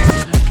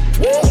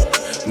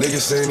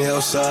 Niggas saying they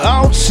outside.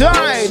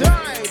 Outside.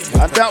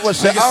 And that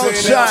was the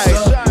outside.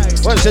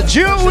 Was it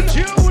June?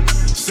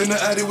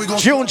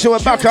 June to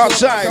it back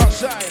outside.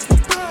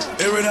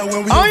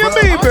 How you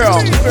mean,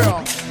 bro?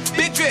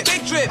 Big drip,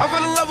 big drip. I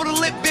fell in love with a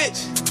lit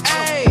bitch.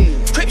 Ayy,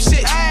 crip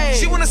shit. Ayy,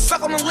 she wanna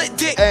suck on a lit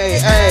dick.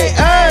 Ayy.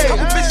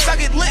 Couple bitches I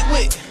get lit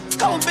with.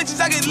 Couple bitches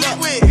I get lit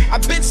with. I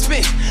bitch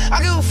spit.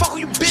 I give a fuck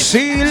with you bitch.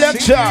 See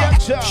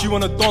lecture. She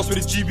wanna dance with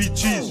the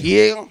GBGs.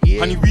 Yeah.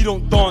 Honey, we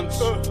don't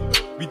dance.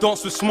 We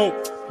dance with smoke.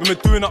 When we're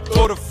doing up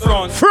for the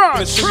front.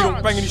 Gonna say we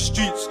don't bang in the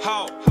streets.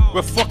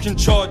 We're fucking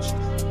charged.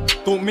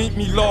 Don't make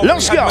me laugh.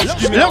 Let's go.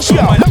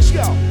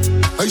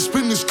 I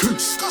spin this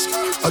cooks.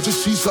 I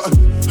just see something.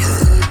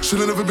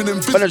 Should've never been in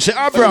business. But I say,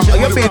 Afro,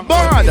 you're being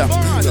bad.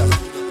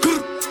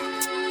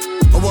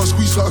 I wanna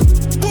squeeze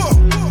something.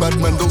 Bad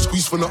man don't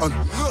squeeze for nothing.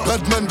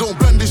 Bad man don't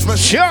brandish my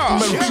shit. Man,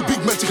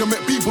 big magic and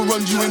make people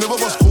run you. Ain't never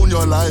was born,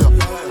 you're a liar.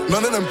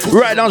 None of them.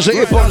 Right now, so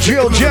hip hop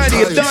drill journey,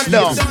 you done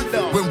down.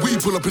 When we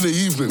pull up in the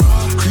evening,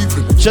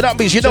 creeping. So that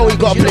means you know we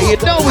gotta play. You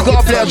know we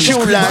gotta play a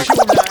tune like.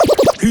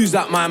 Who's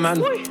that, my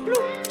man?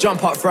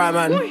 Jump up, fry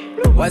man.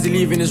 Why is he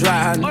leaving his right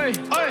hand?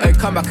 Hey,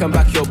 come back and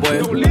back your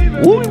boy.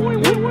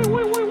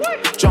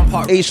 Jump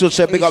up. Ace would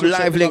say big up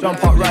live link.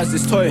 Jump up, rise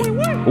this toy.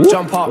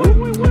 Jump up.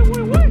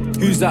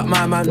 Who's that,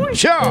 my man?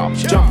 Sure.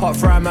 Jump up,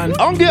 fry man.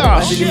 On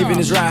gas. Why is he leaving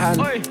his right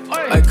hand?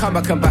 Hey, come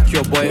back and back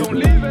your boy.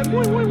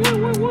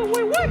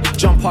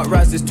 Jump up,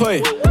 rise this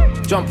toy.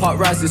 Jump up,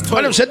 rise this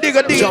toy.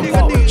 Jump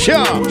up.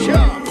 Sure.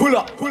 Pull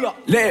up,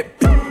 let it.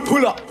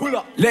 Pull up,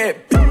 let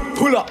it.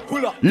 Pull up,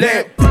 let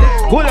it.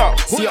 Pull up.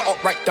 See it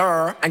up right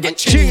there and get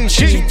ching.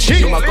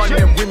 My gun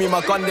them with me,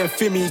 my gun them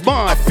fimmy.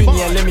 I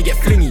finny and let me get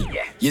flingy.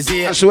 You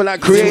see it? That's what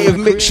like creative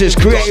mixes,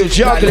 creative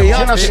juggling, you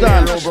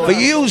understand? But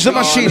use the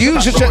machine,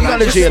 use the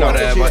technology, you know.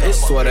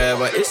 It's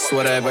whatever.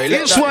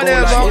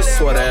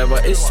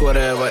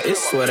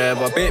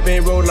 Baby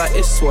roll like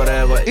it's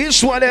whatever.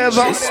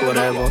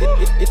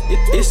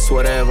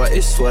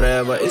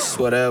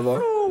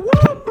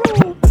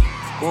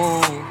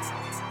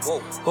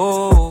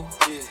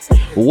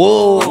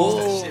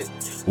 Whoa.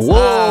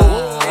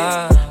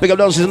 Big up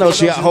dancers now,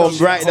 she at home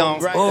right now.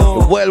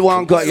 Well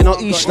one got, you know,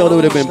 East now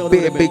would have been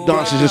big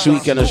dances this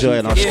weekend as well,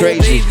 you know. It's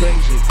crazy.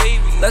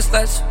 Let's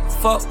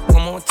fuck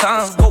one more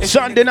time.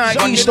 Sunday night,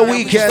 Easter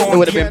weekend, there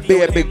would have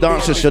been big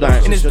dances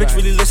tonight. And this bitch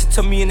really listen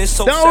to me and it's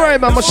so don't worry,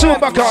 man, we're soon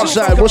back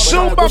outside. Let's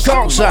go, bro.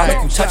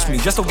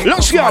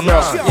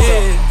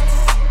 Yeah.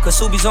 Cause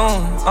Subi's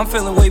on, I'm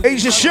feeling way better.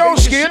 Asia show,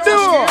 scared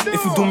do.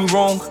 If you do me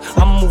wrong,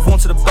 I'ma move on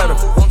to the better.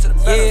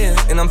 Yeah,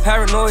 and I'm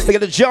paranoid. Look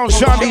at the Jones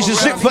Sound, he's a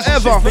zip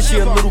forever.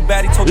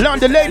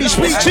 London ladies,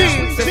 speak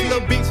team. Sexy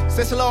little beach,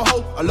 sexy little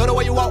hoe. I love the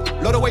way you walk,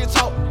 love the way you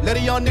talk. Let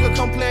a young nigga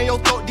come play in your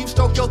throat, deep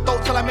stroke your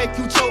throat till I make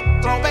you choke.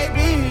 Throw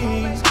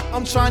babies,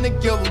 I'm trying to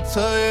give them to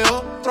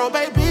you. throw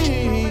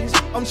babies.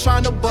 I'm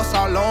trying to bust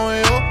all on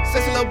you.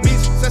 Sexy little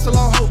bitch, sexy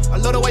little hoe. I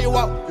love the way you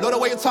walk, love the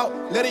way you talk.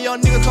 Let a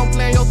young nigga come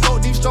play in your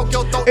throat, deep stroke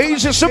your throat.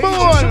 Asia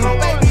Simone,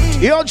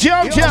 yo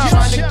jump.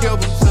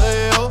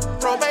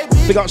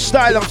 They got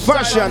style and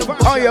fashion.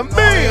 Oh, you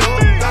mean?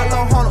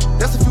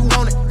 That's if you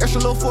want it. Extra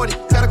little 40,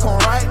 gotta come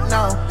right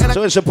now.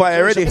 So it's a pie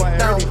already.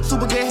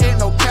 Super good head,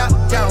 no cap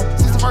down.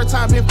 Since the first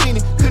time been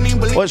feeling, couldn't even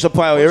believe. What's the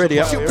pie already?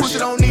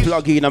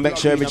 Plug in and make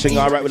sure everything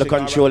alright with the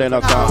control in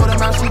the car.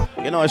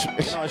 You know, it's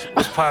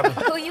poppin'.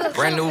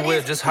 Brand new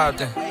whip, just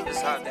hopped in.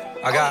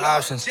 I got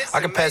options. I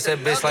can pass that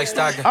bitch like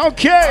Stockton.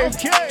 Okay.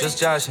 Just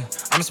joshing.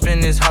 I'm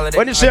spending this holiday.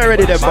 When you say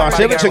already that boss,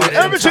 everything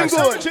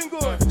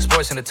good.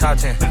 Sports in the top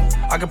 10.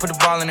 I can put the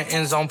ball in the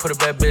end zone, put a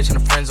bad bitch in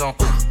the friend zone.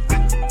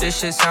 This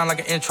shit sound like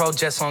an intro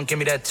jet song, give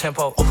me that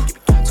tempo.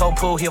 Told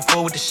Pooh he a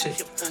fool with the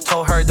shit.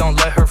 Told her don't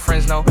let her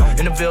friends know.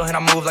 In the Ville and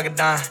I move like a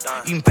dime.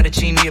 Eating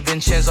fettuccine at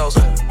Vincenzo's.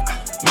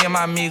 Me and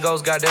my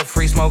amigos got that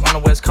free smoke on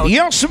the West Coast.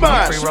 Young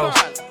smart.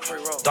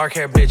 Dark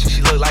hair bitch, and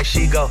she look like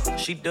she go.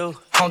 She do.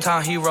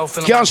 Hometown hero,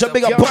 feeling like some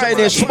big up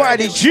Pioneer,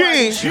 Spidey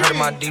G. She heard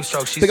my deep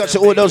stroke. She big up to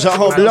all those at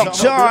home,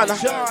 locked on.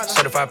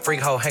 Certified freak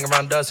hoe, hang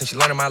around us, and she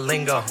learning my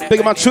lingo. Big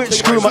up my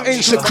Twitch crew, my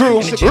Insta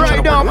crew.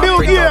 Right now,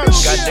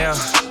 millions. Goddamn.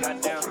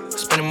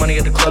 Spending money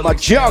at the club. My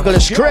juggle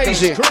is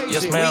crazy.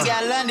 Yes, ma'am. We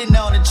got London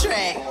on the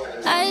track.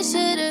 I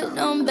should've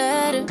known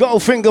better.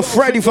 Goldfinger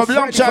Freddy from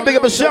long time. Big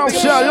up yourself,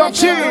 sir.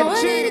 Locked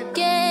in.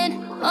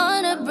 Again,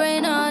 on the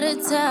brain all the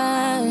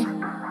time.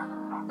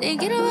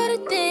 Thinking about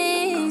the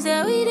things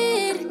that we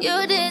did.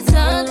 You did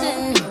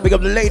something. Big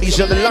up the ladies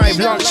on the live.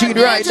 Locked in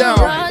right now.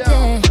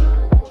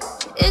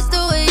 It's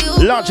the way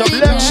you launch up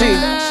Lexi.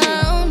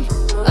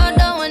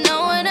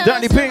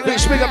 Danny Pink,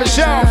 let's speak up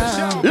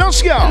yourself.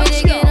 Let's go.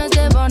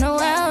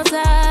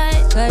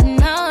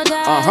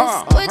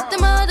 With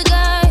them other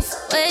guys,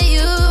 where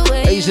you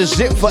wait. He's a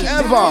zip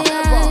forever.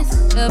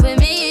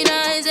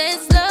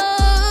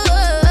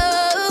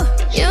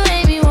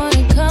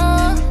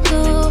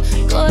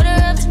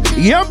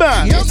 Yeah,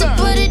 man. Just to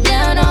put it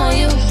down on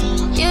you.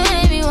 You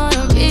made me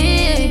wanna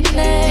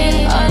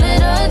replay all of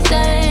those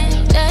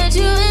things that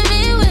you and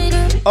me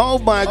with. Oh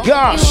my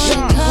gosh.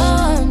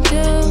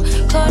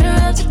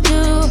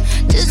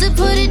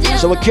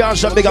 So we can't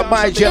stop big up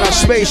my jail and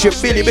spaceship.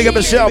 Billy, big up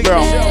yourself,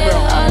 bro.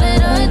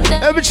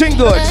 Everything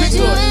good.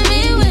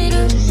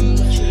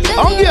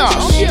 Oh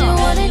gosh.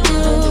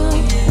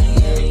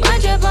 I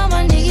drop all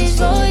my niggas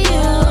for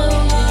you.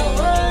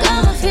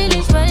 Got my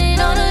feelings running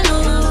on a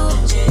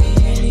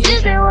loop.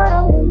 Just say what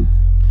I want.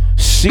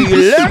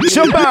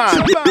 Selection man.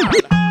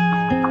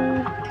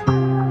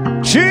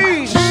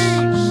 Jeez.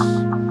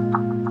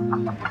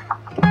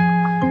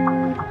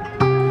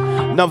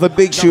 Another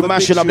big shoe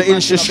mashing up the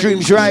Insta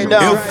streams right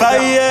now. If I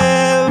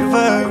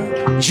ever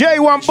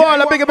J1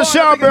 Baller, big up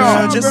yourself, bro.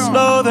 I just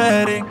know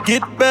that it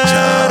get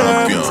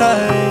better in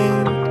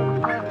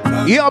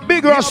time. Yeah,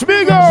 big Ross,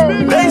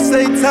 bigger. They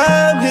say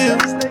time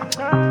heals.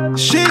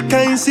 She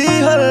can't see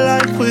her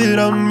life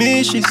without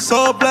me. She's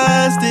so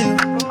blasted.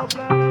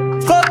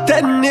 Fuck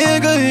that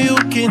nigga, you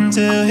can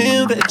tell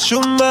him that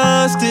you're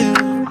mine still.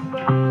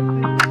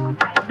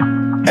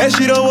 And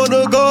she don't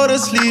wanna go to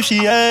sleep,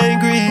 she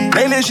angry.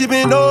 Lately she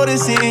been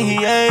noticing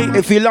he ain't.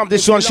 If you love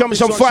this one, show me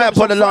some fire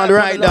upon the line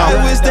right now. I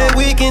wish that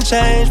we can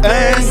change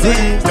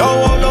places. Don't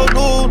want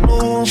no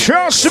new.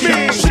 Trust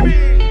me.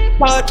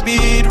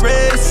 Heartbeat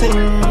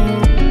racing.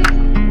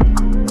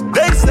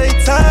 They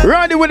say time.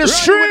 Riding with the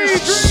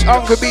streets.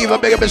 Uncle Beaver,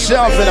 big up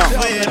himself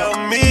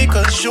now. Me,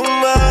 cause you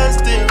mine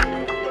still.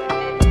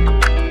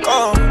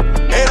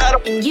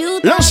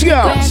 Let's go.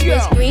 Grass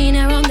was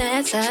greener on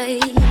that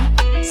side.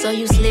 So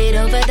you slid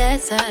over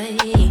that side,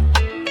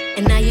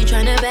 and now you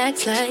tryna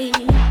backslide.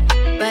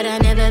 But I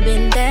never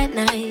been that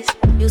nice.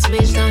 You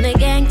switched on the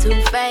gang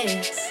too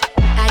fast.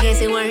 I guess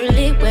it weren't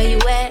lit where you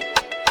at.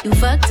 You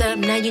fucked up,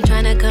 now you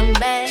tryna come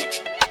back.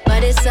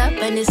 But it's up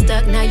and it's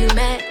stuck, now you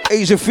mad.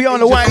 Easy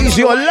Fiona White,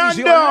 easy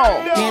Orlando.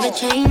 Never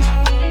change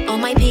on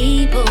my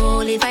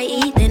people. If I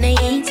eat, then they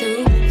eat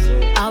too.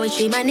 Always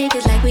treat my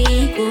niggas like we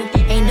equal.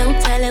 Ain't no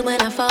telling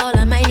when I fall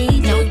on my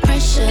knees. No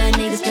pressure,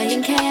 niggas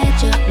playing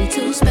catch up. We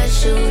too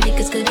special,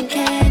 niggas couldn't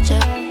catch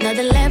up.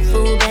 Another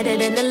level better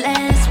than the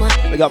last one.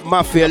 Big up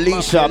Mafia,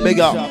 Lisa, big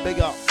up.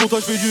 Pour toi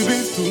je fais du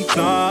bif toute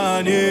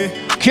l'année.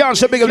 Can't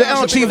say big up the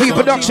LTV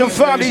production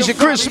family, easy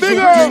Chris, big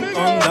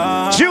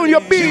up.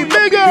 Junior B,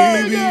 big up.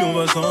 Baby, on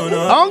va s'en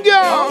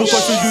aller. Pour toi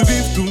je fais du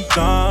bif toute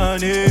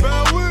l'année.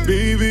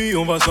 Baby,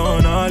 on va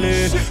s'en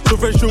aller. So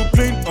fresh, so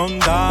clean, on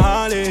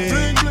d'aller.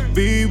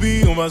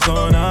 Baby, on va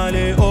s'en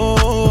aller. Oh,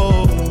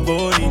 oh,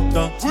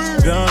 bonita,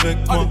 viens avec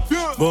moi.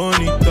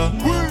 Bonita,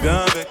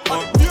 viens avec moi.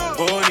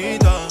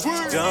 Bonita,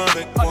 viens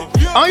avec moi.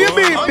 On your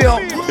beat, Bill.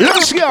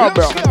 Let's go,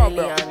 bro.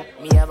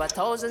 Me have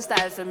 1,000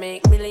 styles for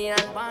make million.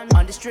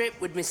 On the strip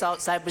with me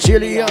Southside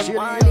Brazilian.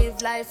 Wanna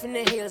live life in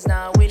the hills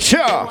now.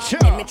 Sure.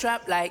 In me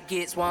trap like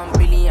Gates 1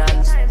 billion.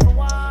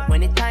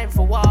 When it's time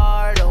for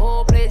war, the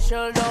whole place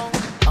shut down.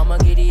 I'm a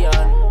Gideon.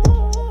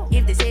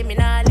 If they say me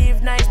nah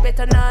live nice,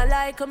 better not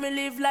lie, come and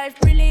live life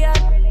brilliant.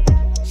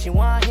 She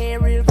want hear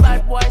real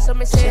bad boy, so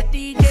me say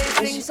DJ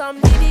bring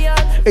some video.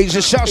 He's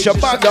a Sasha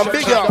bag and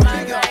big up.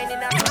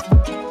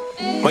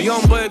 My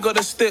young boy got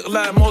a stick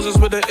like Moses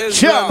with the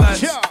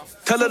Israelites.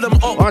 Tell them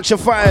up. Want your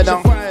fire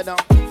down.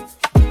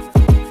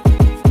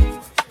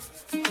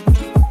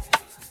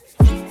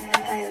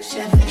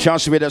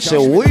 Chance to be that say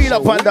wheel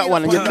up on that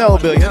one, you know,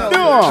 Bill. You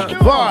know,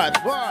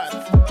 but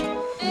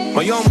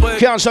my young boy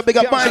can't so big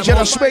up mind you,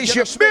 the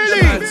spaceship,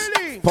 Billy.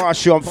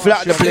 Pass you on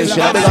flat the place, you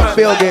know, big up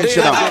Bill Gates,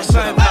 you know.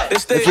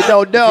 If you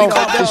don't know,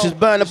 this is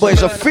Burna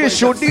Boy's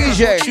official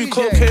DJ.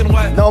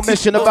 No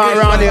messing about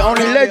around here,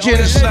 only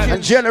legends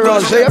and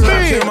generals, say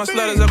me.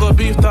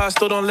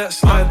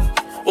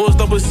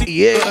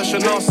 Yeah.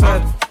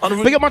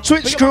 Big up my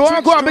Twitch crew,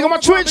 oh God, big up my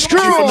Twitch crew.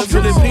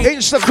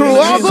 Insta crew,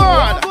 oh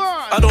God.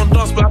 I don't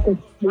dance back.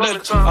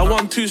 I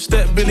want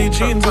two-step Billie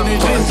Jean, Billie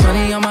Jean.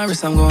 Money on my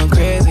wrist, I'm going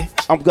crazy.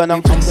 I'm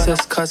gonna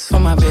princess cuts for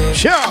my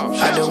baby.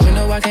 Out the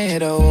window, I can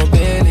hit a whole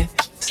belly.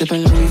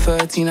 Sipping Louis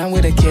 13, I'm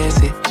with a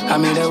cassie. I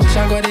made a wish,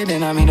 I got it,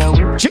 then I made a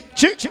wish.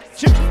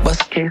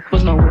 Bust case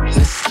was no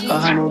witness.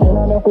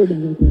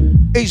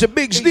 He's a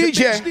big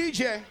DJ.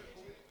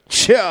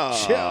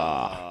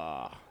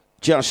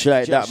 Just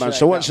like that, man.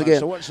 So once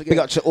again, big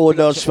up to all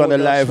those from the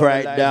live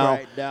right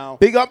now.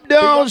 Big up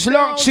those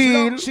locked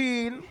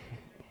in.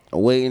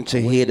 Waiting to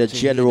hear the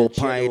General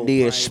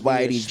Pioneer,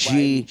 Spidey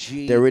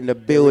G. They're in the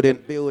building.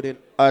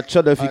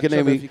 Tell them if you can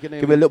hear me, give me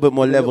a little bit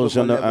more levels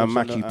on the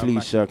Mackie,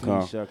 please, sir.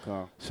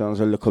 Sounds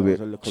a little bit.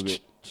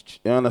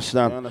 You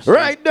understand?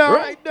 Right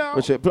now.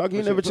 What's it? Plug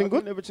in, everything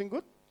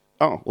good?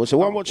 Oh, what's it?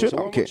 One more tune?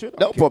 Okay.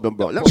 No problem,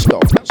 bro. Let's go.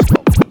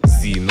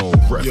 Zeno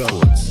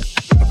Records.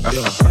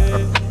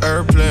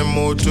 Airplane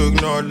mode to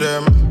ignore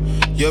them.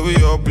 Yeah, we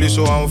all please,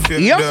 so I don't feel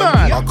them.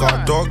 Man. I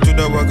can't talk to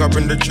the work up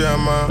in the chair,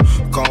 man.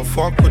 Can't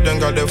fuck with them,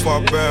 got they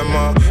fuck bad,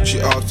 man. She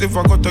asked if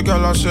I got the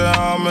girl, I said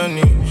how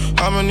many?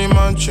 How many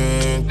man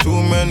chain? Too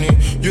many.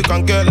 You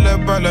can get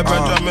left by the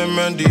Benjamin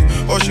Mendy.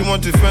 Or she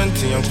wanted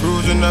Fenty, I'm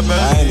cruising the Bentley.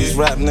 I ain't these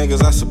rap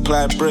niggas, I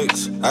supply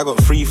bricks. I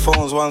got 3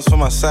 phones, one's for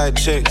my side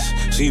chicks.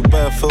 So you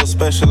better feel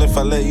special if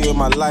I let you in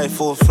my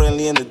life. All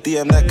friendly in the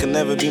DM, that can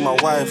never be my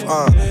wife,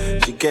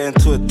 She getting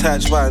too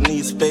attached, but I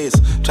need space.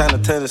 Trying to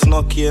turn this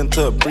Nokia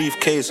into a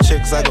briefcase.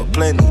 Chicks, I got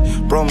plenty.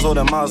 Broms all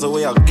the miles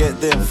away, I'll get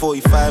there in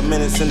 45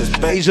 minutes in this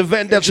bed. He's a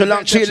vendetta,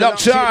 locked in,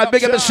 locked on.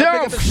 Big up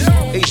himself.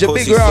 He's a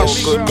big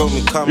Ross.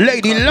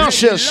 Lady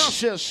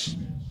Luscious.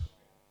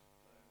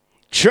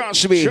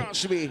 Trust me.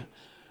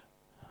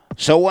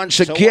 So once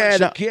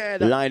again,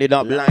 line it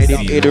up right now.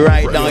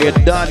 You're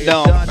done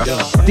now.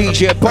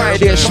 DJ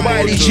Pioneer,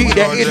 Spidey G,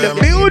 they're in the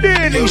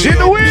building. He's in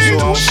the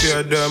wings.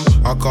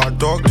 I can't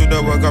talk to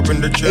the work up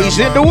in the chair. He's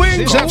in the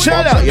wings, I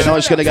tell you. You know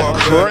it's gonna get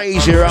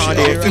crazy around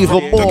here,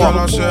 even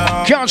more.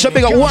 Can't so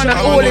big up one and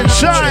all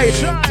inside.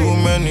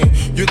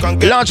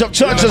 Large up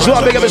touch as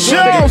well, big up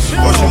himself.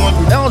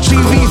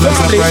 LTV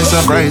family.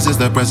 Surprise is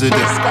the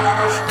president.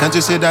 Can't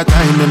you see that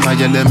I'm in my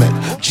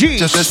element?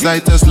 Just a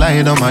slightest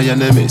slide on my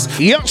enemies.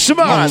 Yes,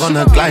 man. I'm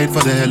gonna glide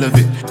for the hell of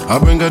it. I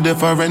bring a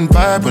different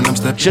vibe when I'm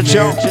stepping in.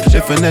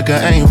 If a nigga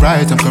ain't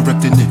right, I'm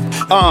correcting it.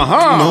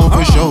 No,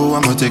 for sure,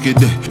 I'ma take it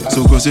there.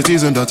 So go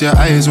cities and dot your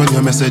eyes when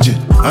you're messaging.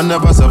 I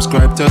never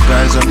subscribe to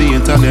guys on the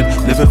internet,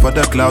 living for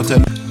the clout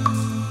and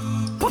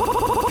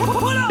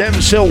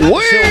them so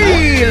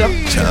wheel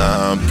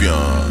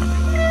champion.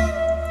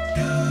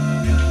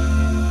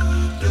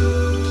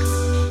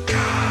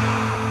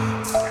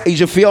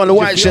 He's a Fiona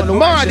White said,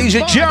 man, he's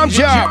a jam.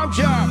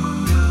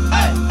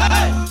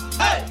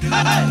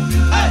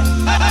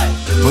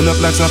 Pull up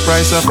like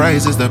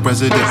surprise is the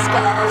president.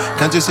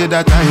 Can't you see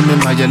that I'm in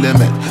my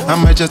element? I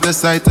might just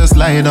decide to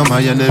slide on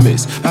my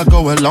enemies. I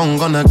go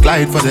along on a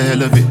glide for the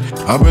hell of it.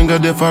 I bring a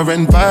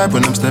different vibe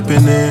when I'm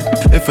stepping in.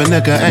 If a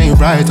nigga ain't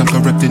right, I'm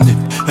correcting it.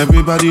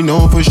 Everybody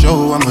know for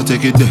sure I'ma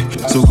take it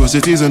there. So go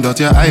cities and dot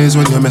your eyes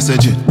when you're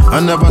messaging. I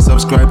never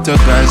subscribe to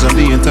guys on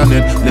the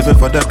internet, living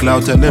for the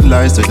clout, telling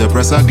lies to the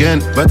press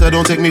again. Better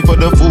don't take me for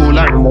the fool.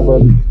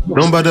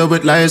 Don't bother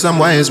with lies, I'm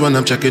wise when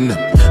I'm checking them.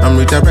 I'm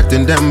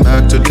redirecting them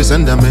back to the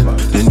sender, man.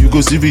 Then you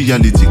go see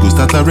reality, go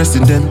start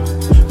arresting them.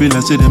 Will I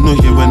say them no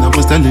here when I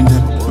was telling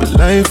them? But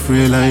life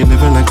real, I ain't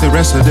living like the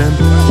rest of them.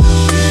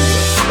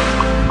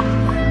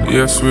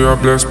 Yes, we are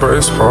blessed, but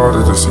it's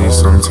harder to see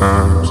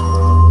sometimes.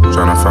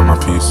 Trying to find my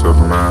peace of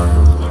mind.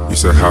 You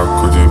said, how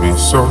could you be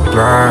so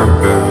blind,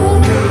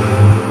 babe?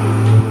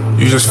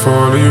 You just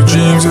follow your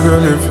dreams and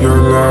live your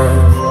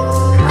life.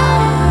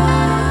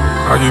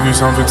 I'll give you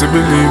something to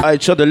believe. I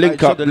tried to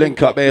link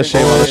up,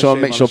 ASA, so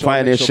make sure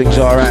Pioneer sings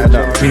alright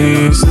now.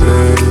 Please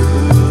stay,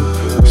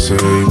 say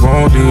you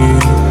won't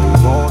leave.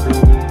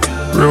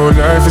 Real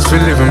life is for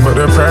living, but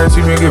the price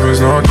you've been given is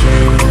not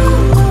cheap.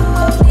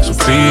 So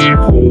please.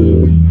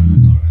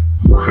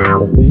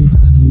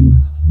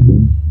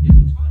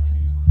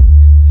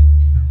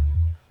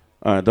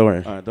 Alright, don't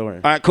worry.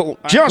 Alright, cool.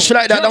 Just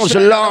like that was the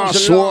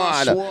last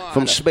one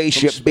from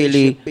Spaceship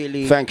Billy.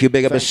 Thank you,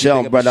 big up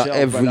yourself, brother,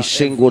 every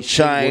single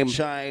time.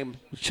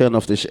 Turn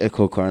off this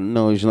echo, cause I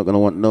know he's not going to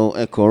want no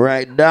echo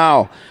right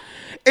now.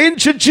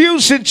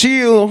 Introducing to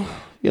you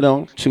You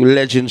know, two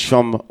legends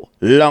from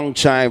long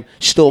time,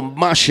 still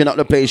mashing up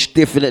the place,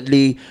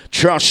 definitely.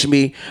 Trust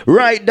me.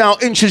 Right now,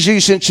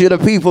 introducing to the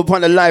people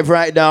upon the live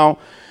right now,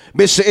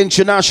 Mr.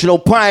 International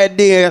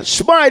Pioneer,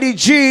 Spidey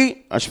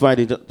G.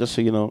 Spidey, just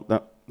so you know,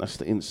 that's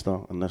the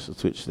Insta and that's the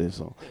Twitch there,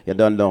 so you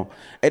don't know.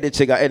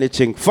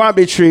 Editing.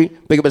 Family Tree,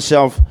 big up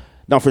yourself.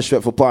 Enough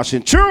respect for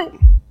passing through.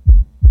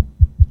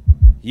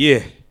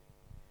 Yeah.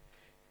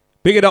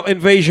 Big it up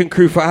Invasion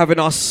Crew for having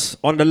us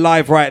on the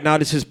live right now.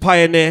 This is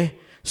Pioneer,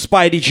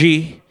 Spidey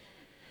G.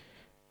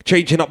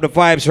 Changing up the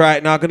vibes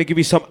right now. Gonna give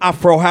you some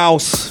Afro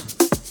house.